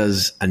 But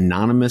does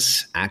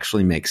anonymous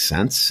actually make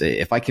sense?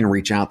 If I can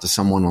reach out to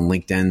someone on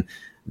LinkedIn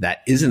that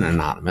isn't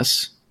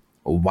anonymous,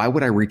 why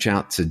would I reach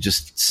out to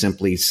just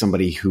simply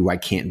somebody who I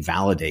can't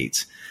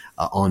validate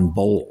on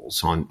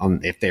Bowls,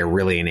 on if they're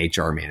really an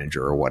HR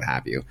manager or what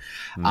have you?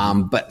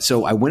 But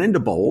so I went into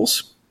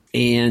Bowls,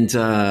 and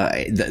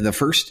the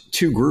first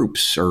two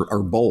groups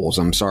or Bowls,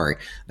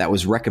 that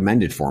was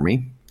recommended for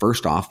me.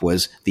 First off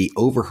was the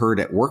Overheard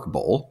at Work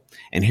Bowl.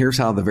 And here's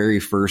how the very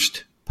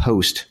first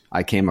post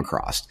I came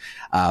across,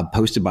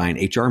 posted by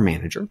an HR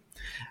manager.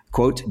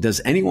 Quote, does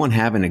anyone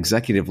have an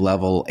executive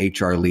level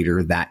HR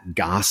leader that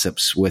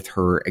gossips with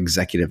her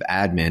executive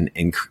admin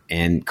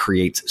and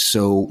creates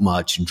so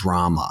much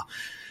drama?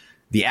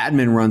 The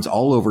admin runs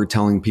all over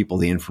telling people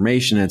the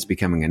information, and it's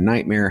becoming a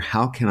nightmare.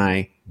 How can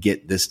I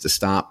get this to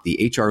stop?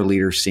 The HR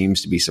leader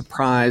seems to be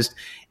surprised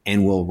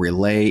and will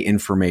relay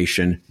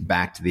information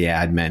back to the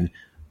admin,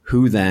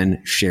 who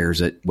then shares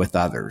it with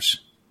others.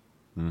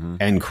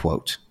 End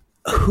quote.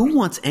 Who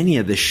wants any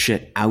of this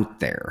shit out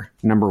there?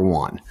 Number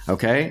one.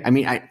 Okay. I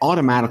mean, I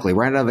automatically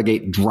right out of the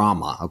gate,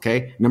 drama.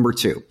 Okay. Number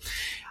two,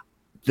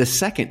 the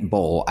second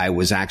bowl I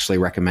was actually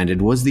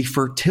recommended was the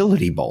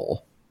fertility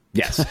bowl.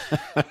 Yes.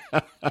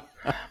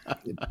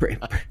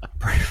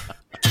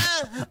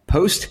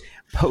 Post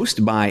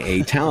by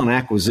a talent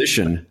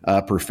acquisition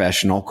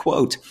professional.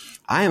 Quote,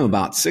 I am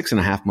about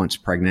 6.5 months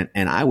pregnant,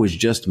 and I was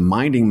just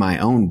minding my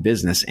own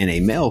business, and a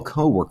male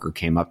coworker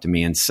came up to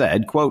me and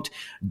said, quote,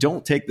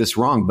 don't take this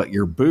wrong, but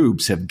your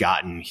boobs have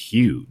gotten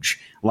huge.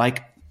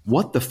 Like,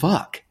 what the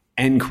fuck?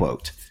 End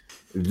quote.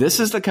 This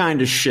is the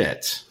kind of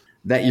shit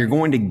that you're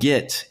going to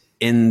get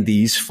in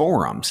these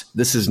forums.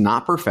 This is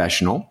not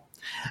professional.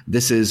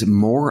 This is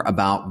more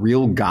about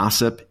real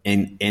gossip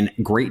and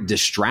great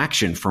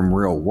distraction from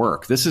real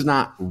work. This is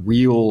not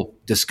real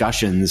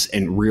discussions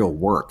and real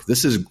work.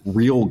 This is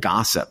real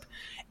gossip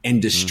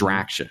and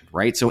distraction,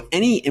 right? So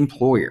any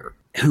employer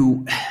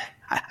who,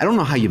 I don't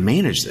know how you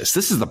manage this.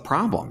 This is the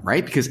problem,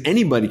 right? Because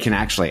anybody can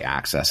actually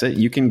access it.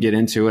 You can get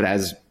into it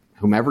as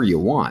whomever you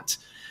want.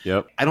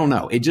 Yep. I don't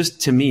know. It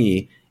just, to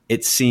me,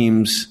 it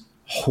seems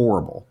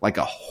horrible, like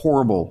a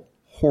horrible,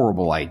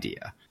 horrible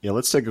idea. Yeah,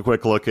 let's take a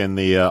quick look in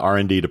the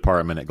R&D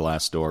department at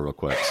Glassdoor real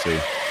quick.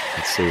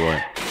 Let's see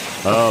what.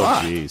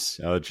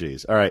 Oh,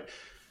 geez. All right.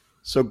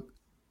 So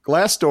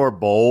Glassdoor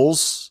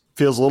bowls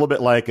feels a little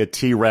bit like a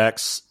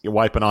T-Rex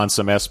wiping on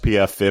some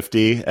SPF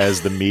 50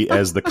 as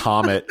the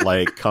comet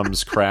like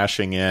comes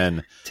crashing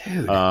in.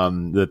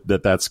 Dude.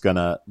 That's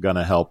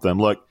gonna help them.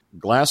 Look,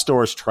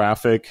 Glassdoor's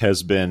traffic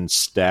has been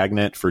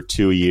stagnant for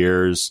 2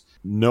 years.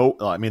 No,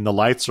 I mean, the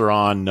lights are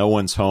on. No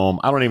one's home.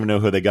 I don't even know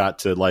who they got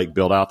to like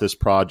build out this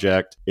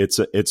project.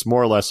 It's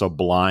more or less a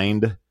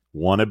Blind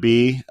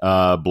wannabe.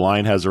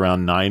 Blind has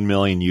around 9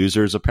 million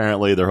users.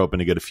 Apparently, they're hoping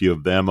to get a few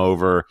of them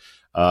over.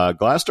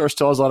 Glassdoor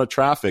still has a lot of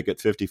traffic at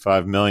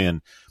 55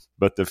 million,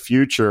 but the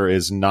future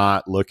is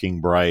not looking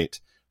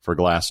bright for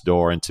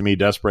Glassdoor. And to me,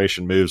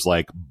 desperation moves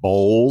like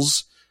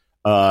bowls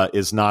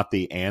is not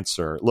the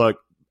answer. Look,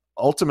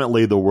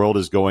 ultimately, the world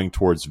is going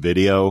towards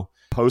video.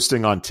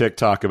 Posting on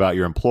TikTok about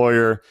your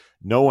employer,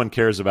 no one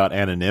cares about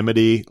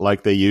anonymity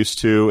like they used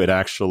to. It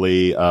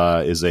actually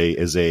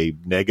is a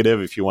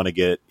negative if you want to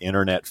get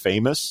internet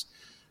famous.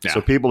 Yeah.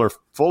 So people are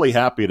fully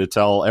happy to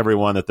tell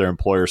everyone that their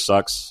employer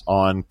sucks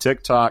on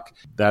TikTok.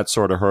 That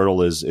sort of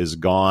hurdle is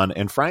gone.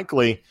 And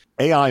frankly,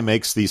 AI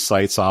makes these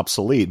sites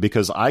obsolete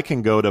because I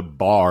can go to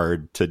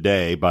Bayard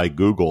today by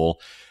Google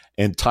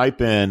and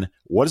type in,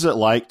 what is it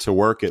like to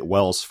work at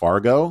Wells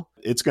Fargo?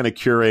 It's going to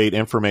curate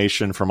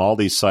information from all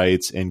these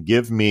sites and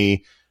give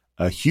me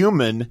a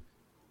human,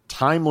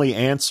 timely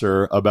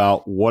answer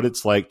about what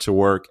it's like to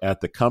work at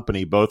the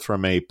company, both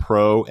from a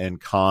pro and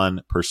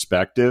con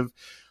perspective.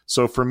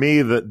 So for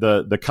me,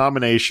 the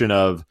combination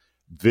of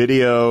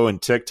video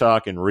and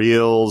TikTok and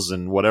Reels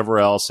and whatever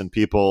else and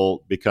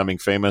people becoming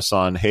famous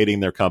on hating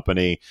their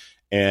company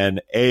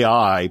and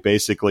AI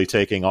basically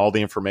taking all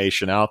the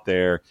information out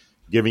there,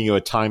 giving you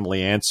a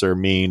timely answer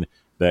mean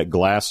that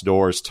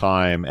Glassdoor's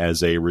time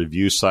as a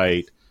review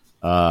site,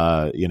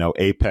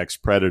 apex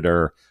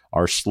predator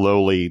are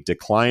slowly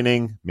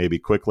declining, maybe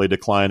quickly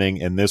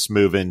declining. And this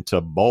move into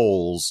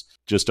bowls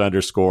just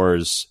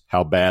underscores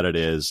how bad it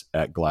is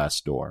at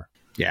Glassdoor.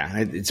 Yeah,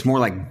 it's more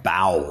like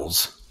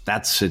bowels.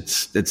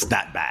 It's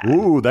that bad.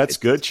 Ooh, that's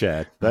good,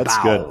 Chad. That's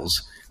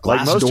bowels. Good.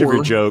 Like most of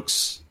your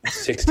jokes.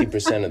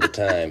 60% of the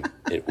time,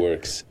 it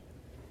works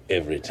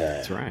every time.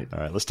 That's right. All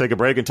right, let's take a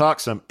break and talk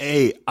some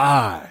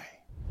AI.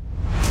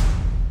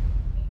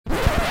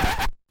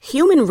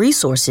 Human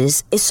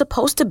resources is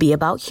supposed to be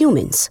about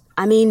humans.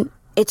 I mean,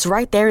 it's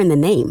right there in the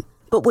name.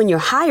 But when your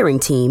hiring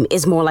team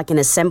is more like an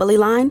assembly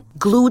line,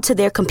 glued to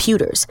their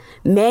computers,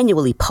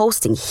 manually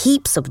posting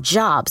heaps of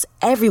jobs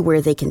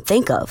everywhere they can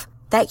think of,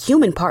 that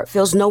human part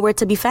feels nowhere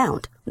to be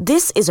found.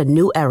 This is a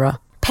new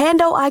era.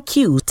 Pando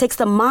IQ takes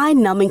the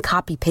mind-numbing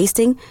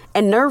copy-pasting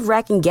and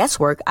nerve-wracking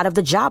guesswork out of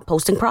the job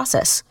posting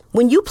process.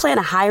 When you plan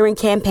a hiring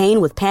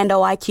campaign with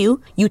Pando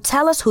IQ, you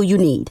tell us who you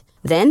need.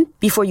 Then,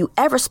 before you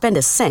ever spend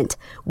a cent,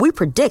 we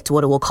predict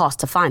what it will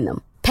cost to find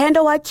them.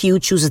 Pando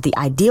IQ chooses the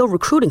ideal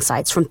recruiting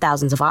sites from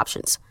thousands of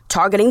options,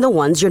 targeting the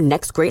ones your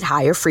next great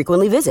hire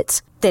frequently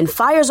visits, then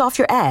fires off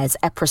your ads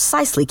at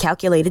precisely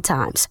calculated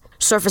times,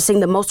 surfacing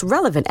the most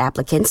relevant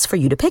applicants for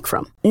you to pick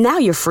from. Now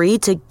you're free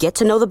to get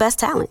to know the best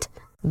talent,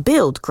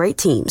 build great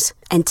teams,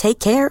 and take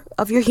care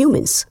of your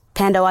humans.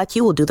 Pando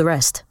IQ will do the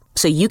rest,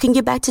 so you can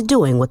get back to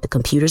doing what the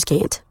computers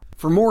can't.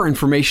 For more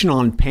information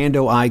on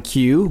Pando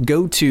IQ,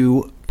 go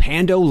to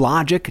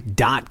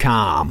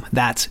pandologic.com.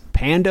 That's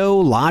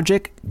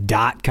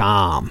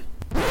pandologic.com.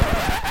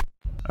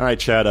 All right,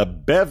 Chad, a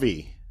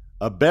bevy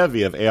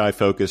of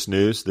AI-focused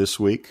news this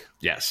week.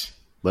 Yes.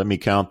 Let me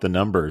count the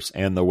numbers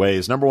and the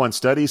ways. Number one,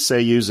 studies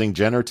say using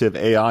generative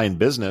AI in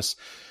business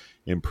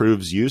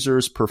improves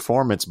users'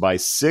 performance by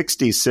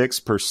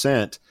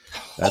 66%.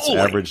 That's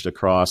averaged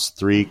across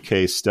 3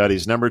 case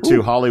studies. Number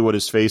two, Hollywood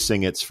is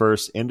facing its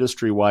first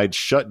industry-wide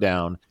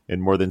shutdown in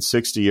more than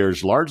 60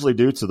 years, largely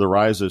due to the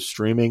rise of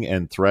streaming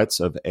and threats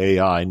of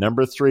AI.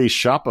 Number three,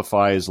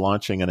 Shopify is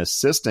launching an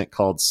assistant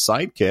called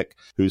Sidekick,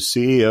 whose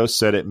CEO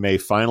said it may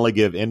finally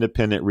give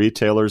independent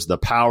retailers the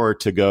power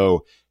to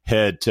go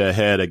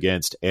head-to-head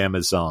against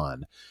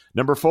Amazon.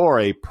 Number four,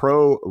 a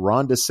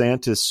pro-Ron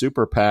DeSantis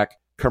super PAC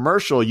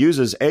commercial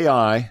uses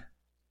AI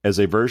as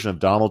a version of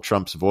Donald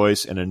Trump's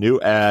voice in a new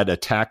ad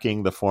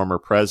attacking the former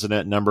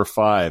president. Number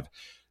five,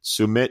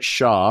 Sumit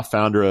Shah,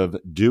 founder of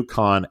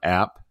Dukhan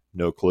app,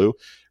 no clue,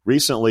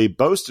 recently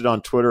boasted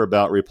on Twitter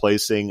about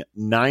replacing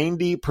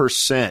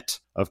 90%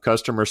 of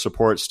customer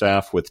support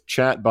staff with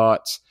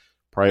chatbots,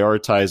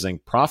 prioritizing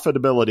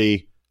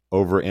profitability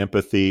over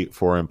empathy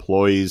for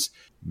employees.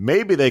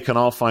 Maybe they can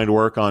all find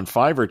work on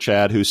Fiverr.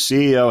 Chad, whose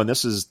CEO, and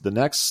this is the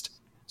next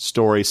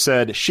story,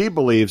 said she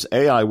believes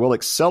AI will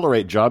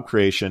accelerate job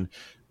creation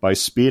by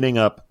speeding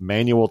up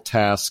manual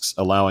tasks,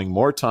 allowing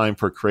more time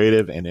for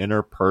creative and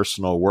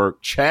interpersonal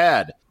work.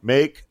 Chad,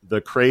 make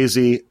the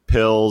crazy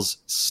pills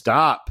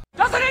stop.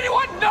 Doesn't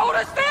anyone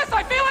notice this?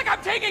 I feel like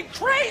I'm taking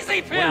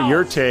crazy pills. What are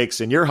your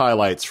takes and your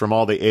highlights from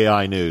all the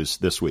AI news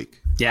this week?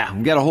 Yeah,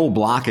 we got a whole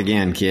block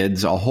again,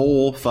 kids, a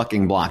whole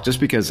fucking block. Just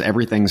because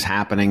everything's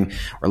happening,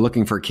 we're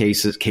looking for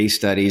case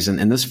studies.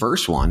 And this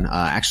first one,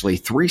 actually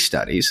 3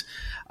 studies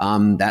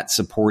that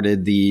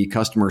supported the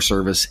customer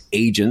service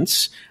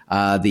agents.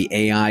 The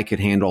AI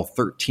could handle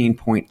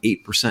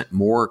 13.8%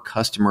 more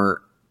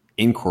customer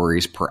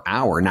inquiries per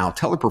hour. Now,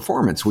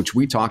 Teleperformance, which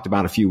we talked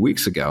about a few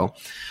weeks ago,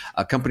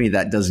 a company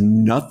that does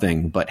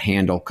nothing but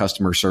handle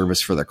customer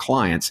service for their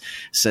clients,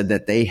 said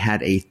that they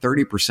had a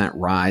 30%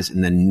 rise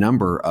in the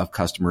number of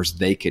customers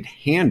they could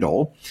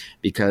handle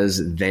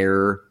because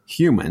their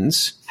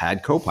humans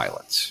had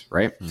co-pilots,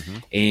 right? Mm-hmm.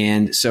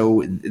 And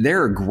so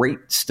there are great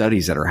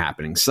studies that are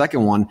happening.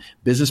 Second one,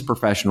 business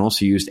professionals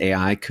who used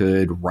AI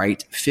could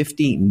write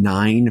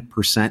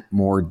 59%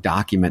 more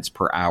documents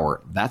per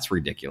hour. That's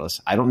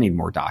ridiculous. I don't need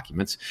more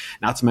documents.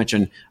 Not to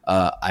mention,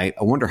 I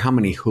wonder how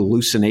many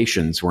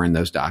hallucinations were in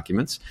those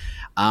documents.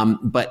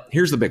 But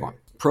here's the big one.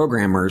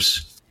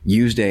 Programmers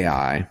used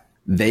AI.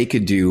 They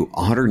could do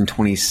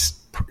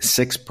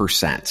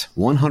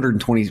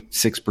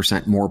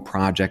 126% more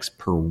projects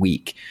per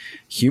week.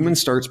 Humans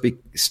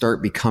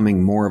start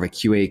becoming more of a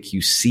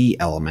QA/QC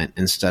element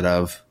instead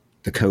of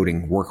the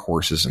coding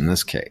workhorses in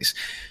this case.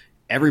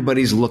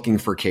 Everybody's looking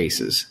for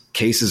cases.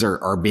 Cases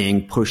are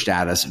being pushed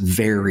at us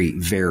very,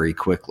 very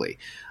quickly.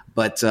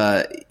 But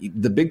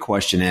the big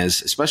question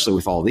is, especially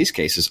with all these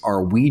cases,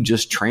 are we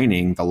just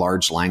training the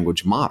large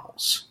language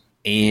models?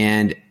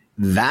 And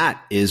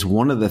that is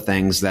one of the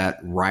things that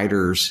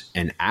writers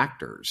and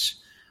actors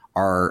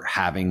are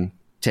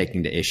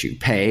taking to issue,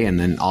 pay, and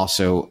then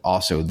also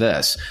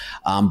this.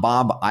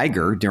 Bob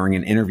Iger, during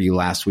an interview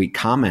last week,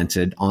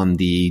 commented on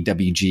the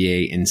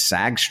WGA and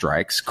SAG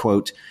strikes,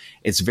 quote,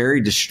 "It's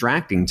very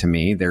distracting to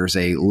me. There's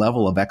a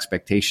level of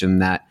expectation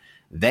that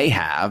they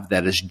have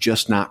that is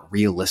just not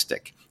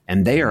realistic.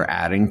 And they are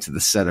adding to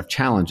the set of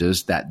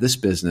challenges that this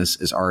business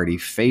is already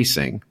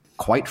facing.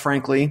 Quite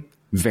frankly,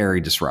 very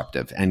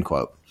disruptive," end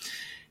quote.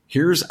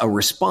 Here's a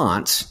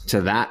response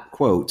to that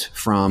quote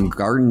from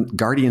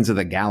Guardians of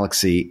the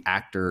Galaxy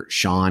actor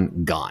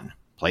Sean Gunn.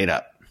 Play it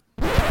up.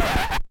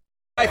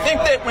 I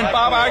think that when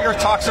Bob Iger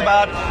talks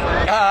about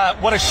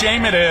what a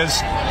shame it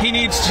is, he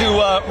needs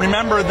to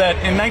remember that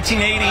in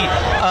 1980,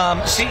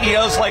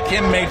 CEOs like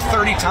him made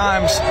 30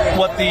 times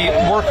what their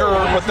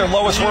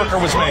lowest worker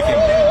was making.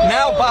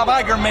 Now Bob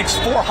Iger makes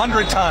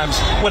 400 times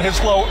what his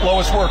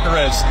lowest worker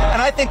is.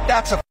 And I think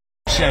that's a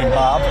shame,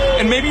 Bob.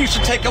 And maybe you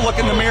should take a look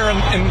in the mirror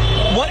and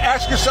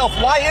ask yourself,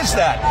 why is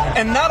that?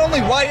 And not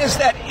only why is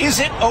that, is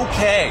it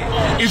okay?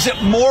 Is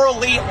it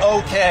morally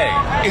okay?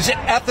 Is it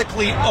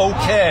ethically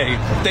okay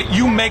that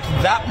you make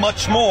that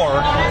much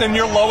more than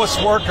your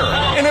lowest worker?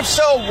 And if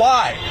so,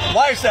 why?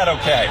 Why is that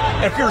okay?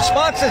 And if your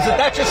response is that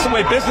that's just the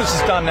way business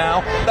is done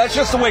now, that's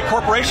just the way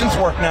corporations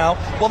work now,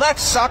 well, that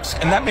sucks,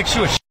 and that makes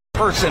you a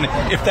person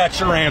if that's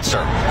your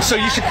answer. So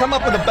you should come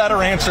up with a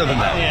better answer than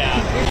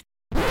that.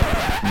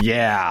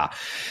 Yeah.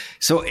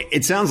 So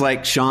it sounds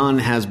like Sean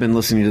has been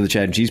listening to the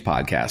Chad and Cheese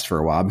podcast for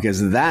a while,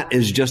 because that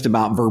is just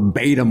about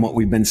verbatim what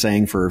we've been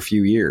saying for a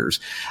few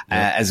years.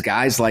 Yeah. As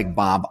guys like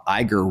Bob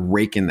Iger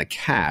rake in the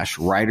cash,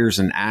 writers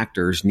and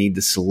actors need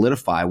to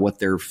solidify what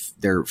their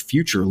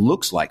future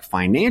looks like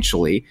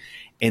financially.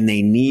 And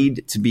they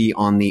need to be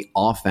on the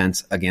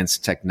offense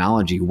against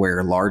technology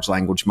where large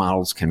language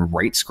models can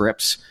write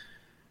scripts,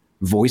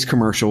 voice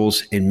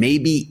commercials, and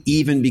maybe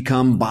even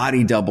become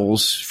body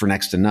doubles for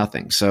next to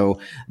nothing. So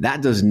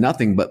that does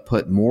nothing but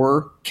put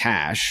more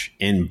cash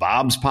in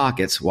Bob's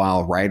pockets,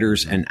 while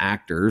writers and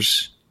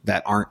actors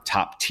that aren't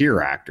top tier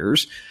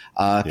actors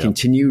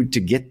continue to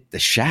get the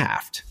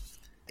shaft.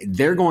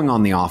 They're going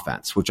on the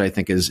offense, which I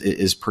think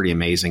is pretty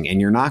amazing.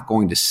 And you're not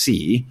going to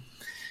see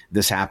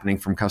this happening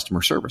from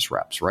customer service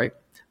reps, right?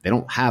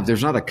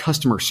 There's not a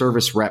customer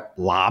service rep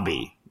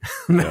lobby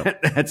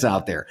that's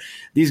out there.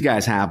 These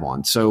guys have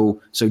one.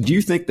 So do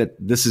you think that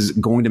this is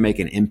going to make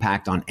an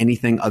impact on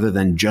anything other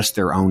than just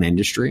their own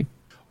industry?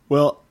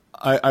 Well,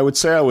 I would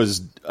say I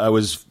was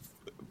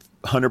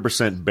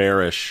 100%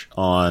 bearish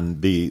on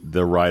the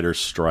writer's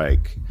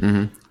strike.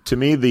 Mm-hmm. To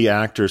me, the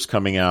actors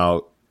coming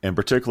out, and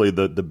particularly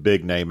the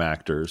big name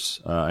actors,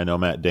 I know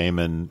Matt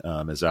Damon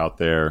is out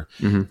there.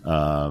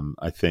 Mm-hmm.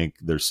 I think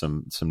there's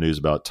some news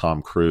about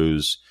Tom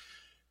Cruise.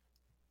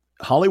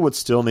 Hollywood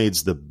still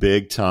needs the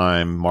big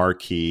time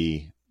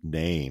marquee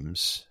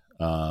names.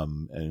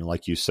 And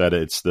like you said,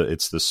 it's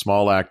the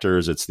small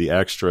actors, it's the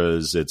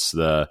extras, it's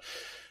the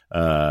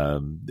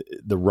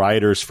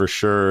writers for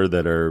sure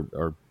that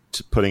are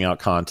putting out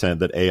content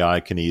that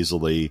AI can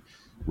easily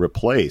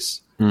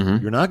replace.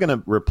 Mm-hmm. You're not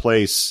going to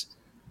replace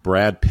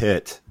Brad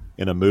Pitt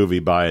in a movie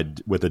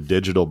with a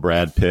digital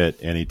Brad Pitt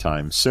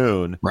anytime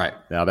soon. Right.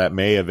 Now that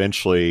may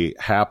eventually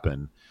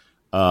happen.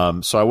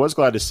 So I was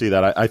glad to see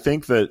that. I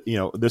think that,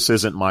 this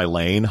isn't my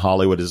lane.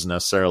 Hollywood isn't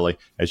necessarily,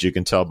 as you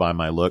can tell by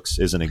my looks,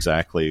 isn't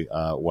exactly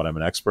what I'm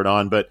an expert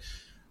on. But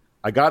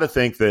I got to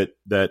think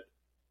that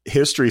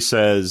history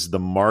says the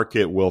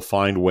market will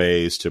find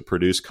ways to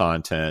produce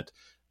content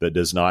that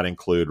does not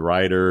include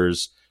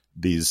writers,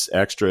 these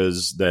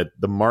extras, that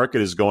the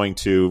market is going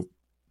to,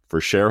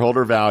 for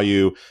shareholder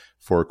value,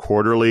 for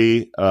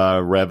quarterly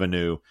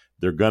revenue,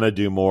 they're going to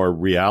do more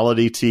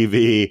reality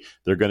TV.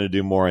 They're going to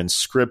do more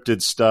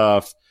unscripted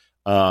stuff.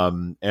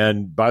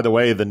 And by the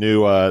way, the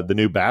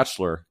new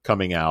Bachelor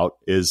coming out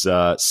is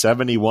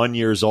 71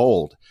 years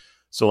old.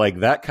 So like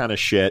that kind of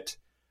shit.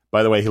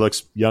 By the way, he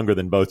looks younger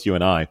than both you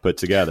and I put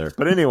together.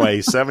 But anyway,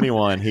 he's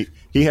 71.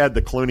 He had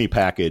the Clooney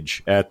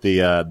package at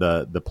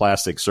the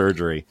plastic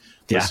surgery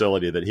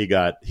facility that he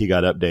got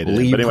updated.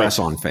 Lead but anyway, press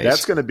on face.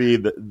 That's going to be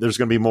there's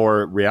going to be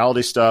more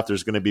reality stuff.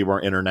 There's going to be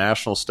more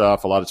international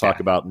stuff. A lot of talk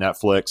about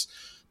Netflix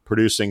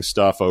producing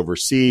stuff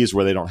overseas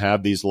where they don't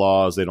have these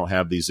laws, they don't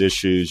have these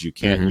issues. You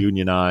can't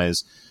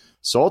unionize.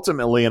 So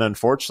ultimately and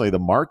unfortunately, the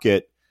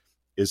market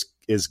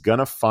is going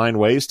to find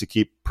ways to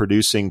keep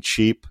producing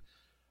cheap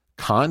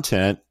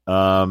content,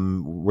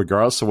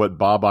 regardless of what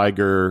Bob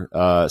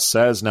Iger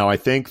says. Now, I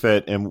think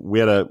that, and we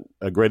had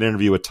a great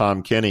interview with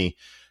Tom Kenny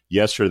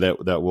yesterday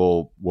that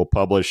we'll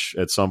publish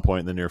at some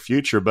point in the near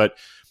future, but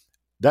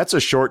that's a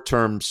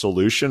short-term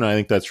solution. I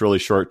think that's really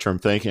short-term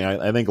thinking.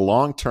 I think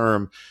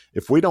long-term,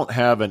 if we don't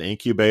have an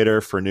incubator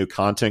for new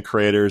content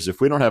creators,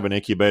 if we don't have an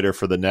incubator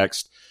for the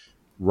next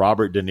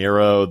Robert De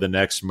Niro, the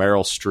next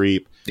Meryl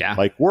Streep,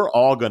 like we're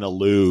all going to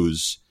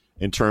lose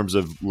in terms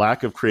of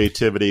lack of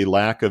creativity,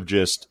 lack of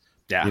just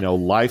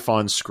life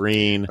on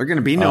screen. There are going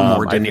to be no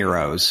more De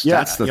Niros.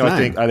 That's the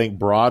thing. I think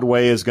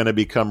Broadway is going to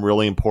become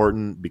really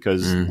important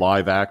because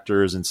live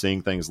actors and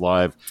seeing things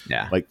live,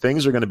 like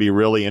things are going to be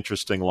really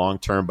interesting long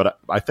term. But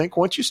I think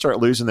once you start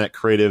losing that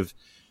creative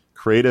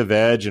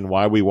edge and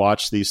why we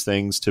watch these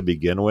things to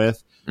begin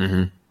with,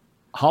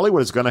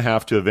 Hollywood is going to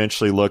have to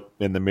eventually look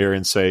in the mirror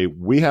and say,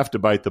 we have to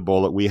bite the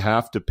bullet. We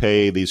have to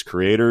pay these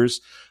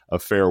creators a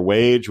fair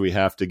wage. We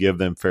have to give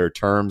them fair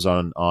terms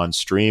on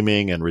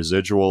streaming and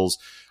residuals.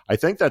 I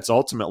think that's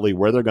ultimately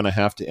where they're going to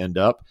have to end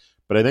up.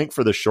 But I think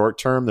for the short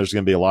term, there's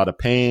going to be a lot of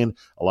pain,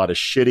 a lot of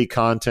shitty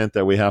content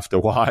that we have to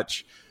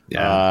watch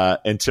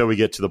until we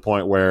get to the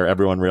point where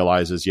everyone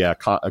realizes, a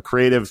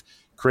creative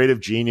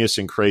genius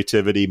and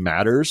creativity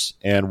matters,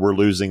 and we're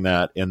losing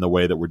that in the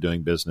way that we're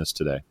doing business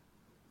today.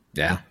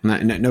 Yeah,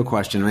 no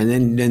question.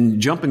 And then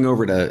jumping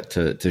over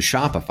to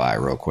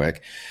Shopify real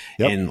quick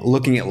and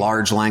looking at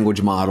large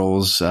language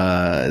models,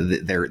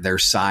 their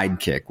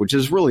sidekick, which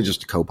is really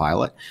just a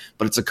copilot,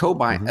 but it's a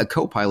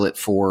copilot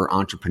for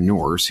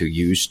entrepreneurs who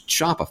use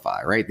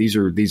Shopify, right? These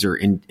are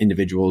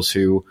individuals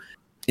who,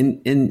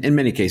 in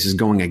many cases,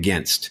 going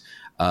against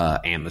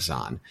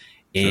Amazon.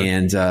 Sure.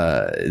 And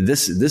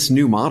this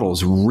new model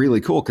is really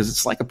cool because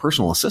it's like a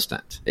personal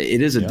assistant.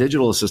 It is a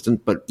digital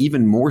assistant, but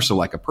even more so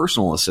like a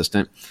personal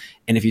assistant.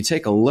 And if you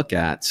take a look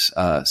at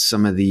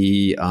some of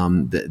the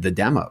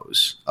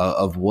demos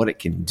of what it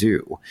can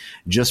do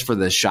just for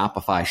the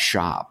Shopify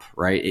shop,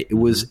 right? It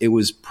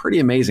was pretty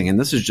amazing. And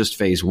this is just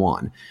phase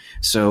one.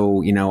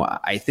 So,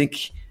 I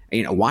think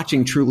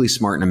watching truly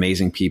smart and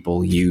amazing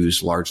people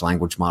use large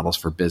language models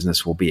for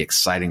business will be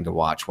exciting to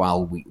watch.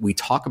 While we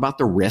talk about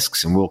the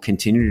risks, and we'll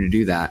continue to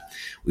do that,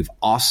 we've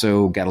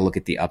also got to look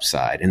at the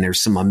upside. And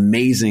there's some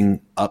amazing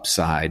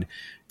upside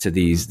to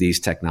these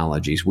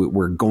technologies.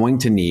 We're going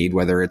to need,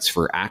 whether it's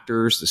for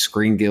actors, the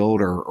Screen Guild,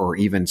 or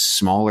even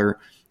smaller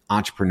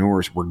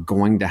entrepreneurs, we're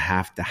going to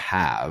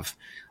have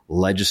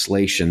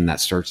legislation that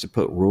starts to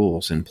put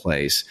rules in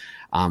place.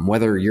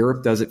 Whether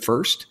Europe does it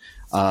first,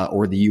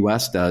 or the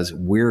U.S. does,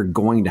 we're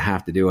going to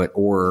have to do it,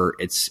 or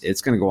it's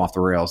going to go off the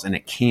rails, and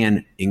it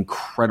can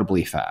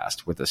incredibly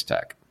fast with this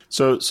tech.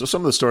 So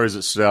some of the stories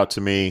that stood out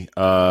to me,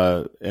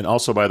 and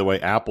also, by the way,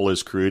 Apple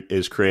is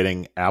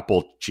creating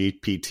Apple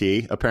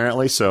GPT,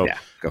 apparently. So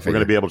we're going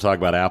to be able to talk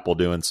about Apple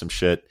doing some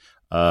shit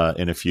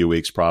in a few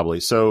weeks, probably.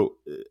 So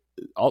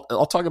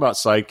I'll talk about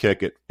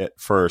Sidekick at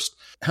first.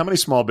 How many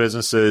small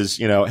businesses,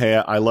 hey,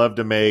 I love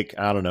to make,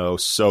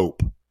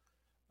 soap.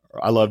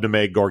 I love to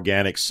make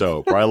organic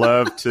soap, or I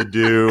love to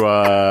do,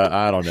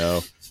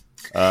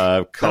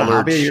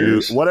 colored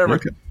shoes, whatever,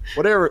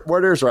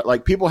 right?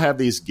 Like people have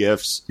these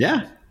gifts.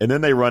 Yeah. And then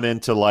they run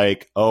into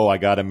like, oh, I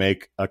got to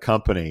make a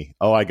company.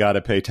 Oh, I got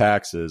to pay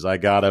taxes. I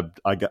got to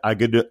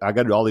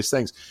do all these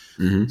things.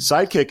 Mm-hmm.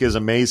 Sidekick is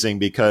amazing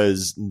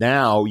because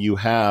now you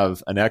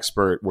have an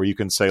expert where you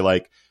can say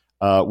like,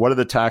 what are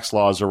the tax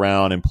laws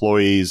around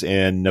employees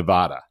in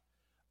Nevada?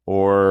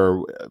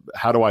 Or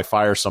how do I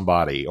fire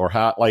somebody? Or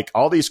how, like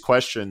all these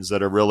questions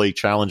that are really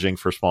challenging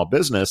for small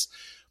business,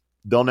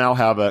 they'll now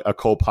have a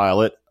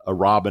co-pilot, a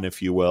Robin,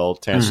 if you will,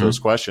 to answer those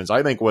questions.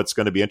 I think what's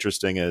going to be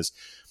interesting is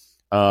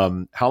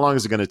how long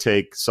is it going to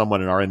take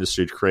someone in our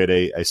industry to create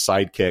a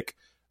sidekick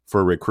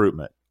for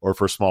recruitment or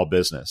for small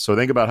business? So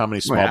think about how many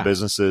small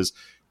businesses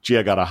gee,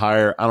 I got to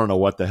hire. I don't know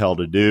what the hell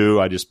to do.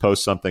 I just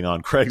post something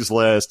on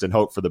Craigslist and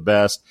hope for the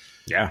best.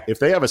 Yeah. If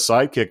they have a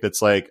sidekick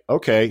that's like,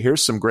 okay,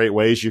 here's some great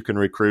ways you can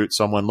recruit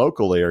someone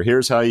locally, or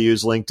here's how you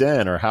use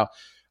LinkedIn, or how,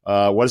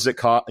 what does it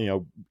cost?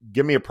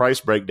 Give me a price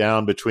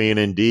breakdown between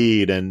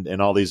Indeed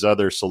and all these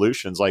other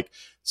solutions. Like,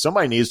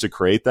 somebody needs to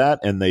create that,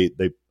 and they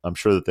I'm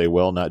sure that they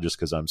will, not just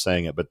because I'm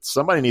saying it, but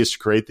somebody needs to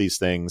create these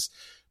things,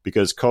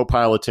 because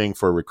co-piloting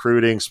for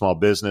recruiting, small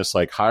business,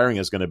 like hiring,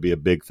 is going to be a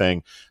big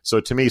thing.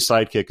 So to me,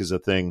 sidekick is a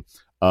thing,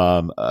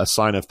 a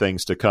sign of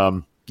things to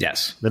come.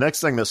 Yes. The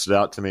next thing that stood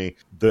out to me,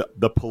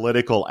 the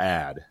political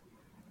ad.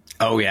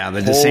 Oh yeah, the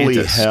DeSantis.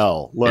 Holy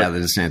hell! Look, yeah, the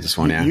DeSantis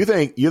one. Yeah. You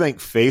think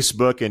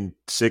Facebook in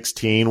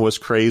 2016 was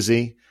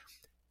crazy?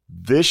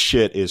 This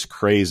shit is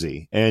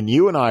crazy. And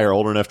you and I are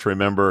old enough to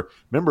remember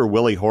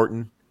Willie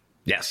Horton?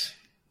 Yes.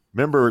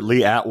 Remember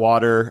Lee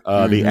Atwater,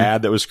 the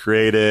ad that was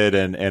created,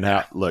 and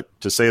how, look,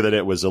 to say that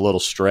it was a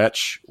little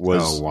stretch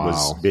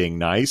was being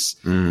nice.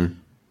 Mm-hmm.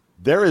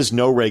 There is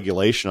no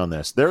regulation on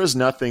this. There is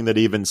nothing that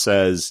even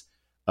says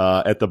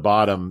at the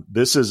bottom,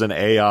 this is an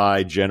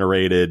AI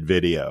generated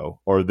video,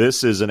 or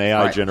this is an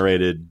AI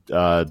generated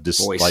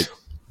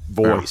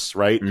voice,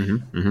 right? Mm-hmm.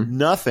 Mm-hmm.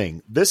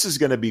 Nothing. This is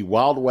going to be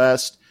Wild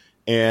West.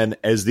 And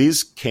as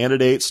these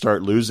candidates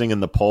start losing in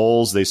the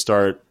polls,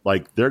 they're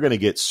going to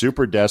get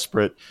super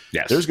desperate.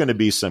 Yes. There's going to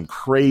be some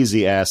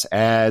crazy ass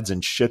ads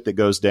and shit that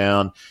goes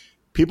down.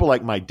 People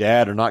like my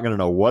dad are not going to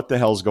know what the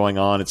hell's going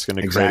on. It's going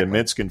to create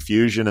immense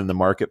confusion in the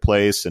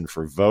marketplace and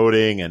for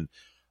voting. And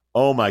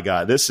oh my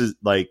God, this is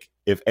like,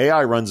 if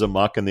AI runs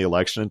amok in the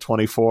election in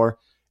 24,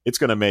 it's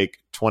going to make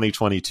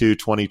 2022,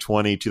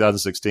 2020,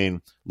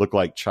 2016 look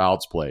like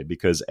child's play,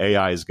 because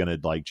AI is going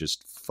to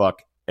just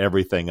fuck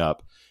everything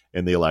up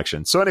in the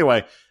election. So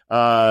anyway,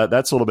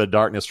 that's a little bit of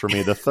darkness for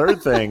me. The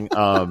third thing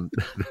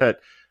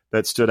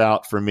that stood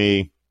out for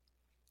me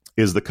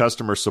is the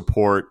customer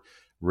support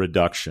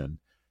reduction.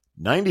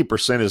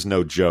 90% is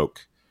no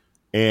joke.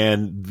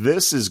 And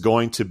this is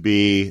going to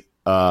be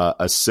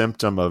a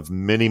symptom of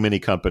many, many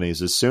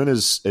companies. As soon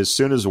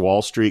as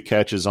Wall Street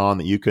catches on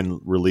that you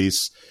can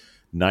release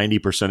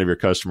 90% of your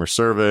customer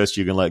service,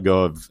 you can let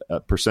go of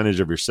a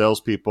percentage of your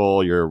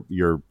salespeople,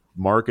 your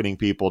marketing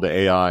people to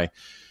AI,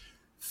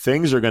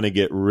 things are going to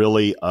get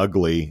really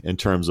ugly in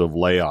terms of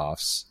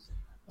layoffs.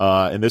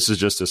 And this is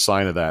just a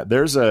sign of that.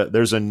 There's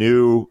a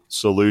new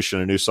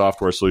solution, a new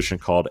software solution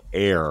called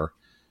Air.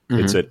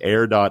 Mm-hmm. It's at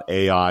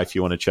air.ai if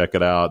you want to check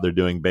it out. They're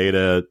doing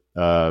beta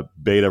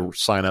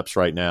signups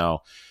right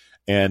now.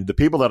 And the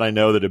people that I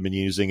know that have been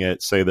using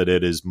it say that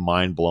it is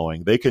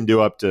mind-blowing. They can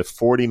do up to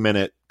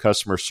 40-minute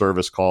customer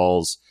service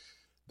calls.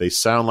 They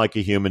sound like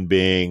a human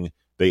being.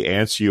 They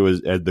answer you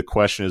the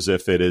question as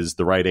if it is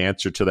the right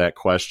answer to that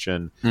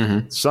question.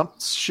 Mm-hmm. Some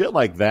shit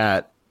like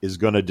that is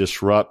going to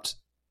disrupt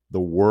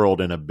the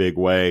world in a big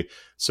way.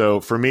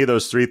 So for me, the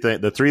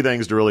three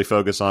things to really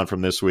focus on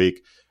from this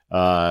week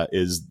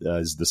is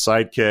the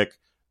sidekick.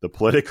 The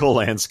political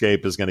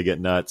landscape is going to get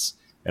nuts,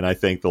 and I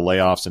think the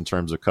layoffs in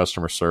terms of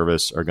customer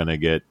service are going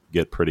to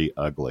get pretty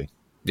ugly.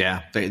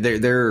 Yeah,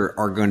 there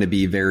are going to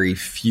be very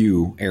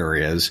few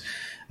areas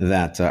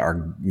that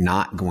are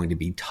not going to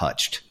be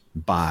touched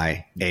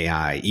by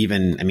AI.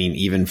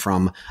 Even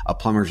from a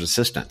plumber's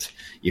assistant,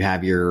 you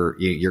have your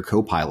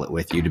co-pilot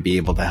with you to be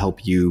able to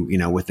help you,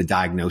 with the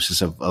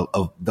diagnosis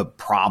of the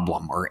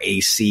problem, or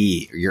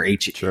AC, or your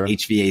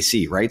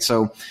HVAC, right?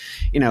 So,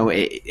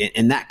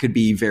 and that could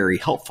be very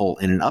helpful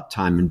in an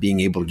uptime and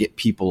being able to get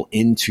people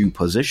into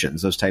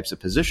positions, those types of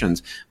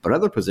positions. But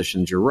other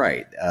positions, you're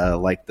right,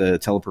 like the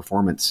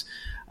teleperformance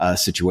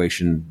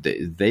situation,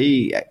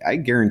 I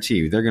guarantee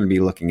you they're going to be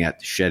looking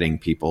at shedding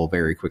people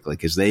very quickly,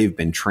 because they've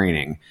been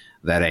training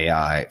that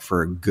AI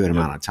for a good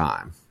amount of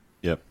time.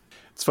 Yep.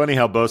 It's funny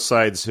how both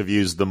sides have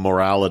used the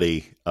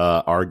morality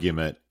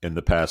argument in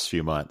the past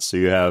few months. So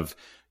you have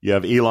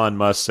Elon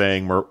Musk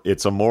saying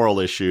it's a moral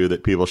issue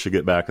that people should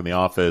get back in the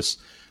office.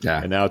 Yeah.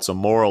 And now it's a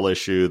moral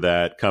issue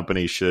that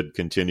companies should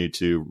continue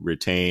to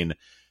retain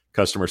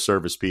customer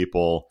service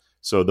people.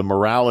 So the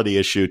morality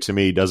issue to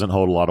me doesn't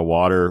hold a lot of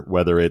water,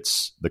 whether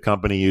it's the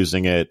company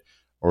using it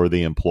or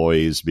the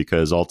employees,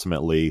 because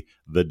ultimately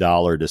the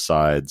dollar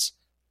decides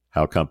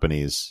how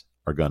companies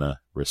are going to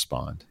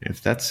respond.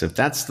 If that's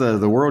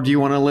the world you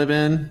want to live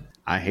in,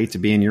 I hate to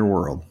be in your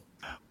world.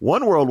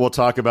 One world we'll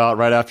talk about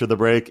right after the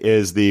break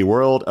is the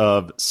world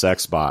of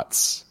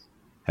sexbots.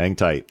 Hang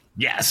tight.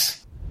 Yes.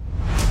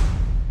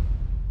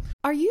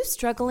 Are you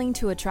struggling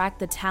to attract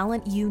the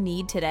talent you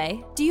need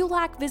today? Do you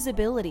lack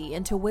visibility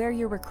into where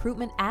your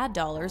recruitment ad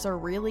dollars are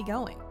really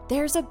going?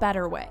 There's a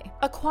better way.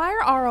 Acquire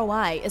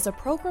ROI is a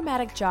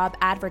programmatic job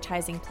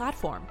advertising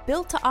platform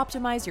built to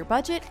optimize your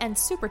budget and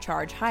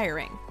supercharge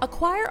hiring.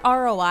 Acquire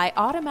ROI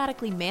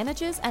automatically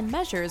manages and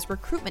measures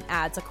recruitment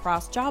ads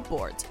across job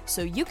boards,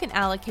 so you can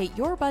allocate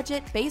your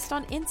budget based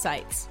on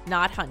insights,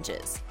 not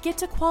hunches. Get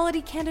to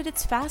quality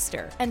candidates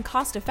faster and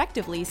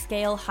cost-effectively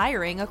scale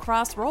hiring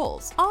across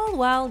roles, all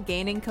while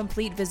gaining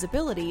complete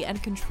visibility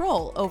and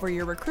control over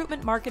your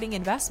recruitment marketing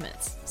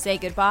investments. Say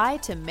goodbye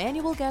to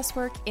manual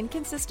guesswork,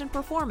 inconsistent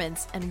performance,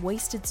 performance and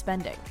wasted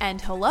spending.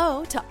 And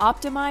hello to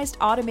optimized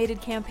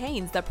automated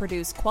campaigns that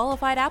produce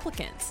qualified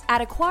applicants.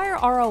 At Acquire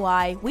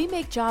ROI, we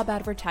make job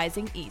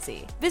advertising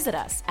easy. Visit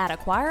us at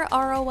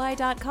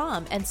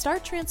acquireroi.com and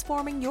start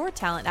transforming your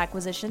talent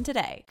acquisition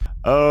today.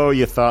 Oh,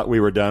 you thought we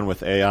were done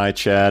with AI,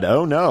 Chad?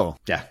 Oh, no.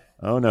 Yeah.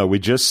 Oh, no. We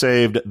just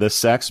saved the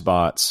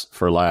sexbots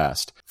for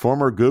last.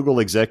 Former Google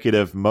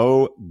executive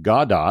Mo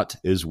Gaudat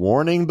is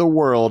warning the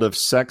world of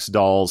sex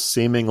dolls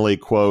seemingly,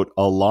 quote,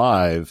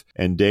 alive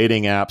and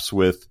dating apps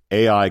with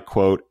AI,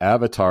 quote,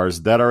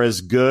 avatars that are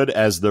as good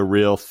as the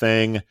real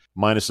thing,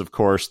 minus, of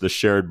course, the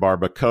shared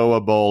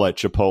barbacoa bowl at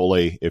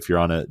Chipotle if you're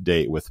on a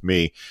date with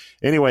me.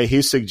 Anyway,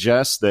 he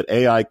suggests that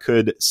AI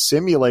could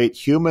simulate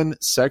human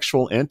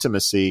sexual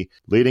intimacy,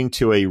 leading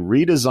to a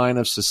redesign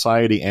of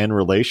society and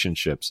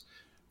relationships.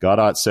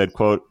 Gaudat said,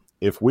 quote,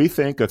 if we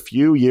think a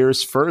few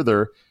years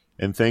further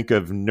and think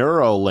of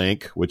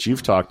Neuralink, which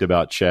you've talked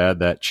about, Chad,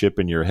 that chip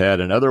in your head,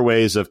 and other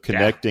ways of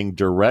connecting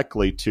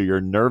directly to your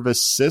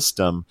nervous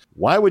system,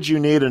 why would you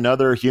need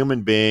another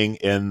human being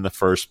in the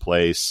first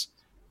place?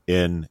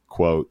 End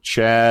quote.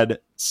 Chad,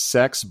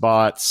 sex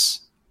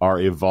bots are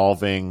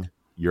evolving.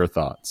 Your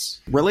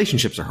thoughts?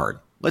 Relationships are hard.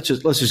 Let's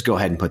just go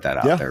ahead and put that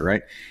out there,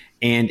 right?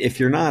 And if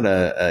you're not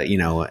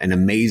an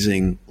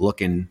amazing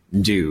looking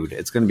dude,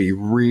 it's going to be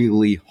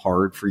really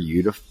hard for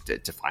you to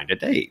find a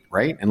date,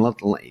 right? And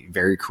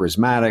very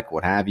charismatic,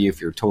 what have you.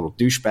 If you're a total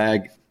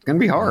douchebag, it's going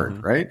to be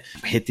hard, right?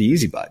 Hit the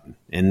easy button,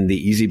 and the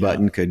easy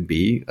button could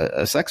be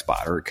a sex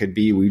bot, or it could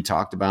be, we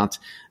talked about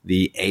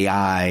the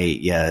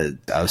AI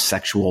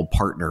sexual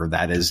partner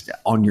that is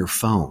on your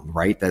phone,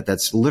 right?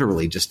 That's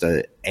literally just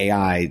a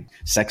AI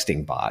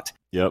sexting bot.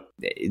 Yep.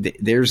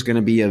 There's going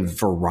to be a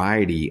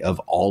variety of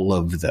all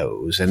of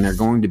those, and they're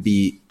going to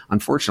be,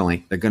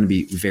 unfortunately, they're going to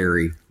be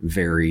very,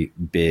 very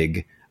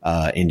big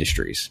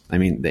industries. I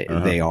mean,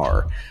 they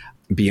are.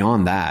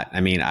 Beyond that,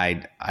 I mean,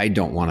 I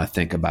don't want to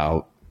think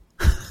about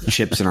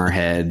chips in our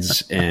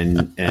heads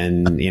and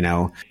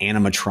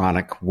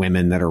animatronic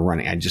women that are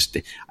running. I just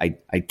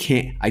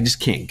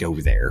can't go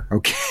there.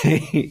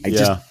 Okay.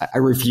 I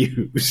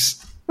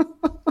refuse.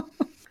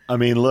 I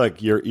mean,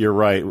 look, you're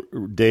right.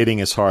 Dating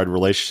is hard.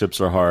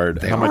 Relationships are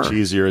hard. How much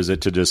easier is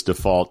it to just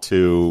default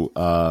to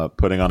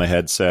putting on a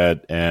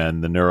headset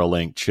and the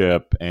Neuralink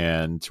chip,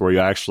 and to where you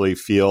actually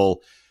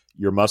feel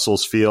your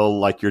muscles feel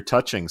like you're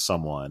touching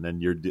someone,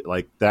 and you're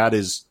like, that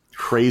is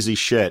crazy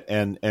shit.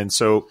 And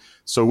so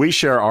we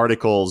share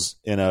articles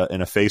in a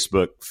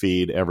Facebook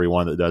feed,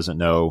 everyone that doesn't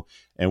know,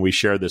 and we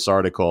shared this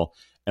article,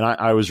 and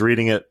I was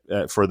reading it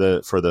for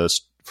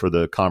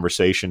the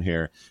conversation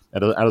here,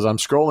 and as I'm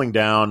scrolling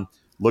down,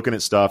 looking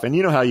at stuff, and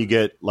you know how you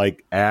get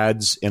like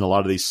ads in a lot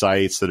of these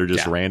sites that are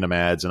just random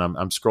ads, and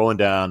I'm scrolling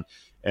down,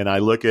 and I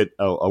look at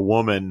a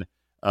woman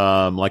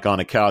like on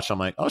a couch. I'm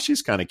like, oh,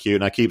 she's kind of cute,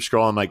 and I keep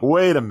scrolling. I'm like,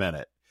 wait a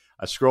minute.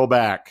 I scroll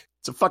back.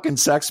 It's a fucking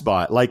sex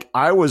bot. Like,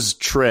 I was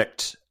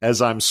tricked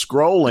as I'm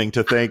scrolling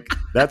to think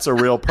that's a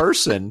real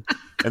person,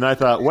 and I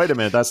thought, wait a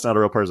minute, that's not a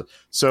real person.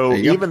 So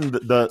even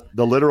the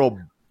literal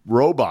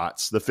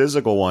robots, the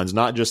physical ones,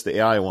 not just the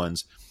AI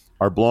ones,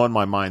 are blowing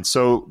my mind.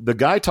 So the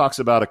guy talks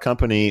about a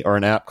company or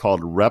an app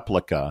called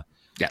Replika.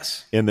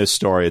 Yes. In this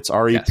story, it's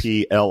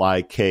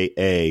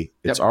Replika.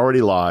 It's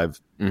already live.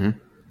 Mm-hmm.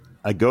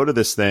 I go to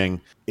this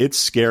thing. It's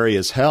scary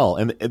as hell.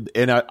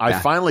 And I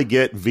finally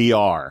get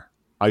VR.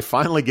 I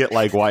finally get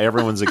like why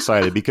everyone's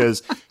excited,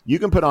 because you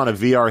can put on a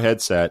VR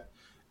headset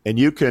and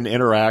you can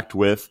interact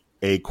with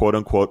a quote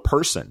unquote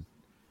person.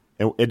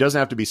 And it doesn't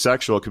have to be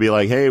sexual. It could be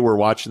like, hey, we're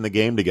watching the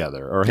game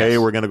together, or hey,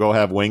 we're going to go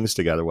have wings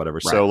together, whatever.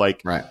 Right. So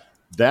like,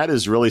 that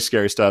is really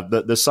scary stuff.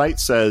 The site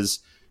says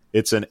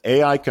it's an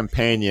AI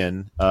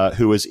companion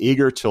who is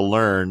eager to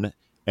learn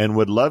and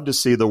would love to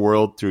see the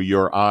world through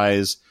your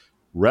eyes.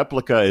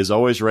 Replika is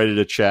always ready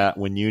to chat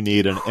when you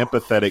need an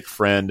empathetic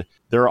friend.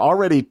 There are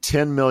already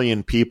 10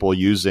 million people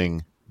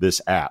using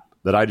this app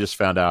that I just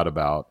found out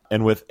about.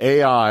 And with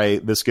AI,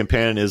 this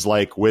companion is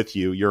like with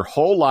you. Your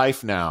whole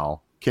life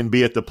now can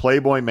be at the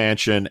Playboy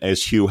mansion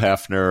as Hugh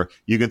Hefner.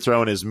 You can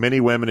throw in as many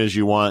women as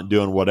you want,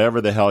 doing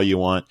whatever the hell you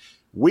want.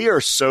 We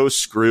are so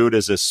screwed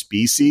as a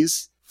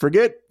species.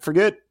 Forget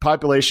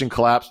population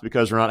collapse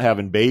because we're not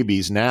having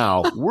babies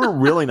now. We're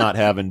really not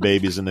having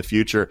babies in the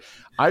future.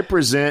 I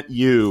present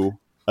you,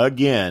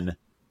 again,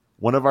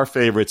 one of our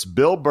favorites,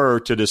 Bill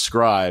Burr, to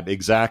describe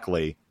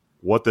exactly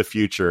what the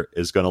future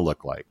is going to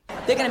look like.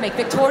 They're going to make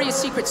Victoria's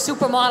Secret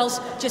supermodels,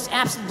 just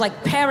absolute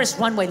like Paris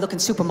runway looking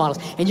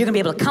supermodels. And you're going to be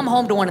able to come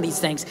home to one of these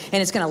things,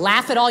 and it's going to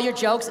laugh at all your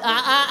jokes.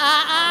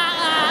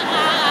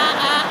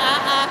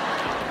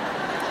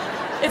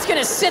 It's going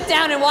to sit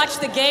down and watch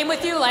the game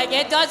with you like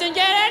it doesn't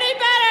get any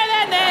better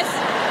than this.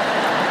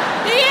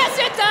 Yes,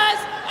 it does.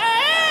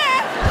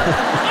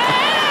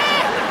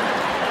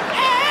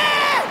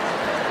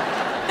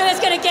 And it's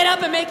going to get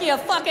up and make you a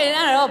fucking,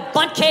 I don't know,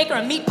 bunt cake or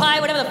a meat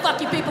pie, whatever the fuck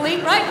you people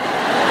eat, right?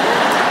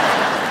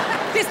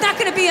 There's not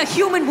going to be a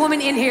human woman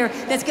in here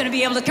that's going to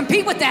be able to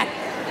compete with that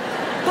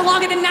for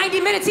longer than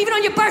 90 minutes, even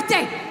on your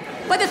birthday.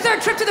 By the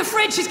third trip to the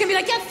fridge, she's going to be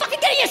like, yeah,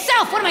 fucking get it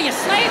yourself. What am I, your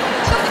slave?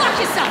 Go fuck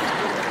yourself.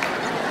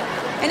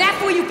 And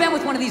after you've been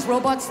with one of these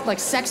robots, like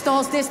sex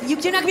dolls, you're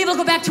not gonna be able to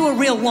go back to a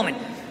real woman,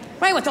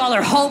 right? With all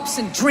her hopes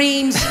and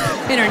dreams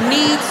and her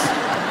needs.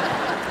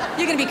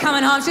 You're gonna be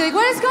coming home, she's like,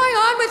 what is going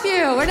on with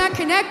you? We're not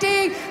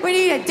connecting, we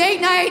need a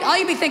date night. All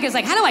you'll be thinking is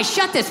like, how do I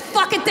shut this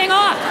fucking thing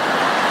off?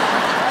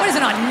 What is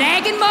it, on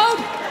nagging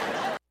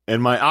mode?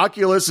 And my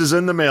Oculus is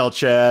in the mail,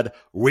 Chad.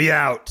 We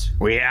out.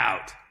 We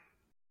out.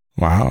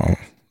 Wow,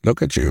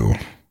 look at you.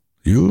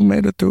 You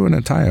made it through an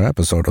entire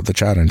episode of the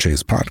Chad and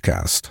Cheese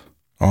podcast.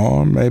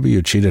 Or maybe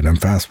you cheated and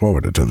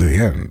fast-forwarded to the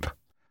end.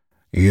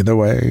 Either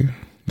way,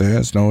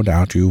 there's no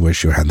doubt you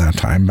wish you had that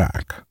time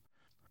back.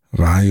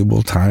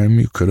 Valuable time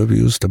you could have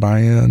used to buy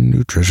a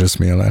nutritious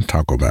meal at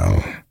Taco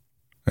Bell,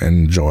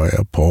 enjoy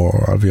a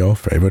pour of your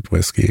favorite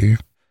whiskey,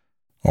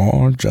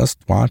 or just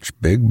watch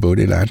big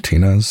booty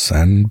Latinas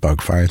and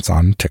bug fights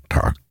on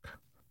TikTok.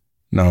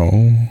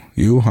 No,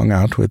 you hung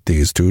out with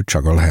these two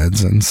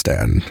chuckleheads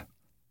instead.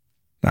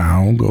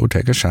 Now go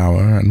take a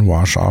shower and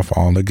wash off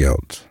all the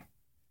guilt.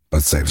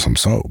 But save some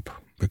soap,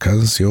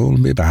 because you'll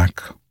be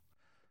back.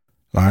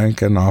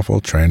 Like an awful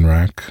train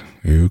wreck,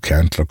 you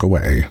can't look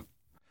away.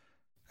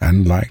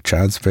 And like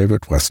Chad's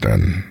favorite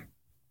Western,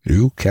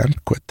 you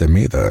can't quit them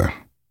either.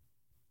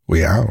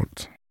 We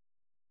out.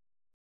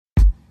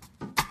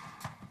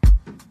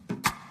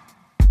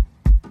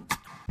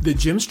 The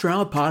Jim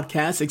Stroud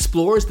Podcast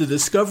explores the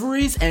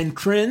discoveries and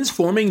trends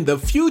forming the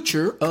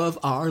future of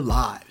our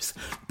lives.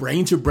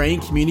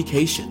 Brain-to-brain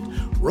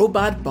communication,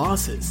 robot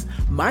bosses,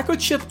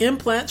 microchip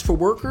implants for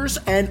workers,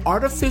 and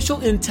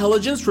artificial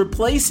intelligence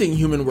replacing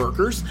human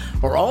workers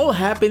are all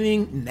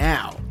happening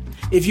now.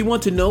 If you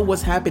want to know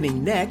what's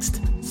happening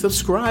next,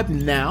 subscribe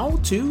now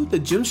to the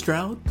Jim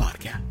Stroud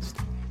Podcast.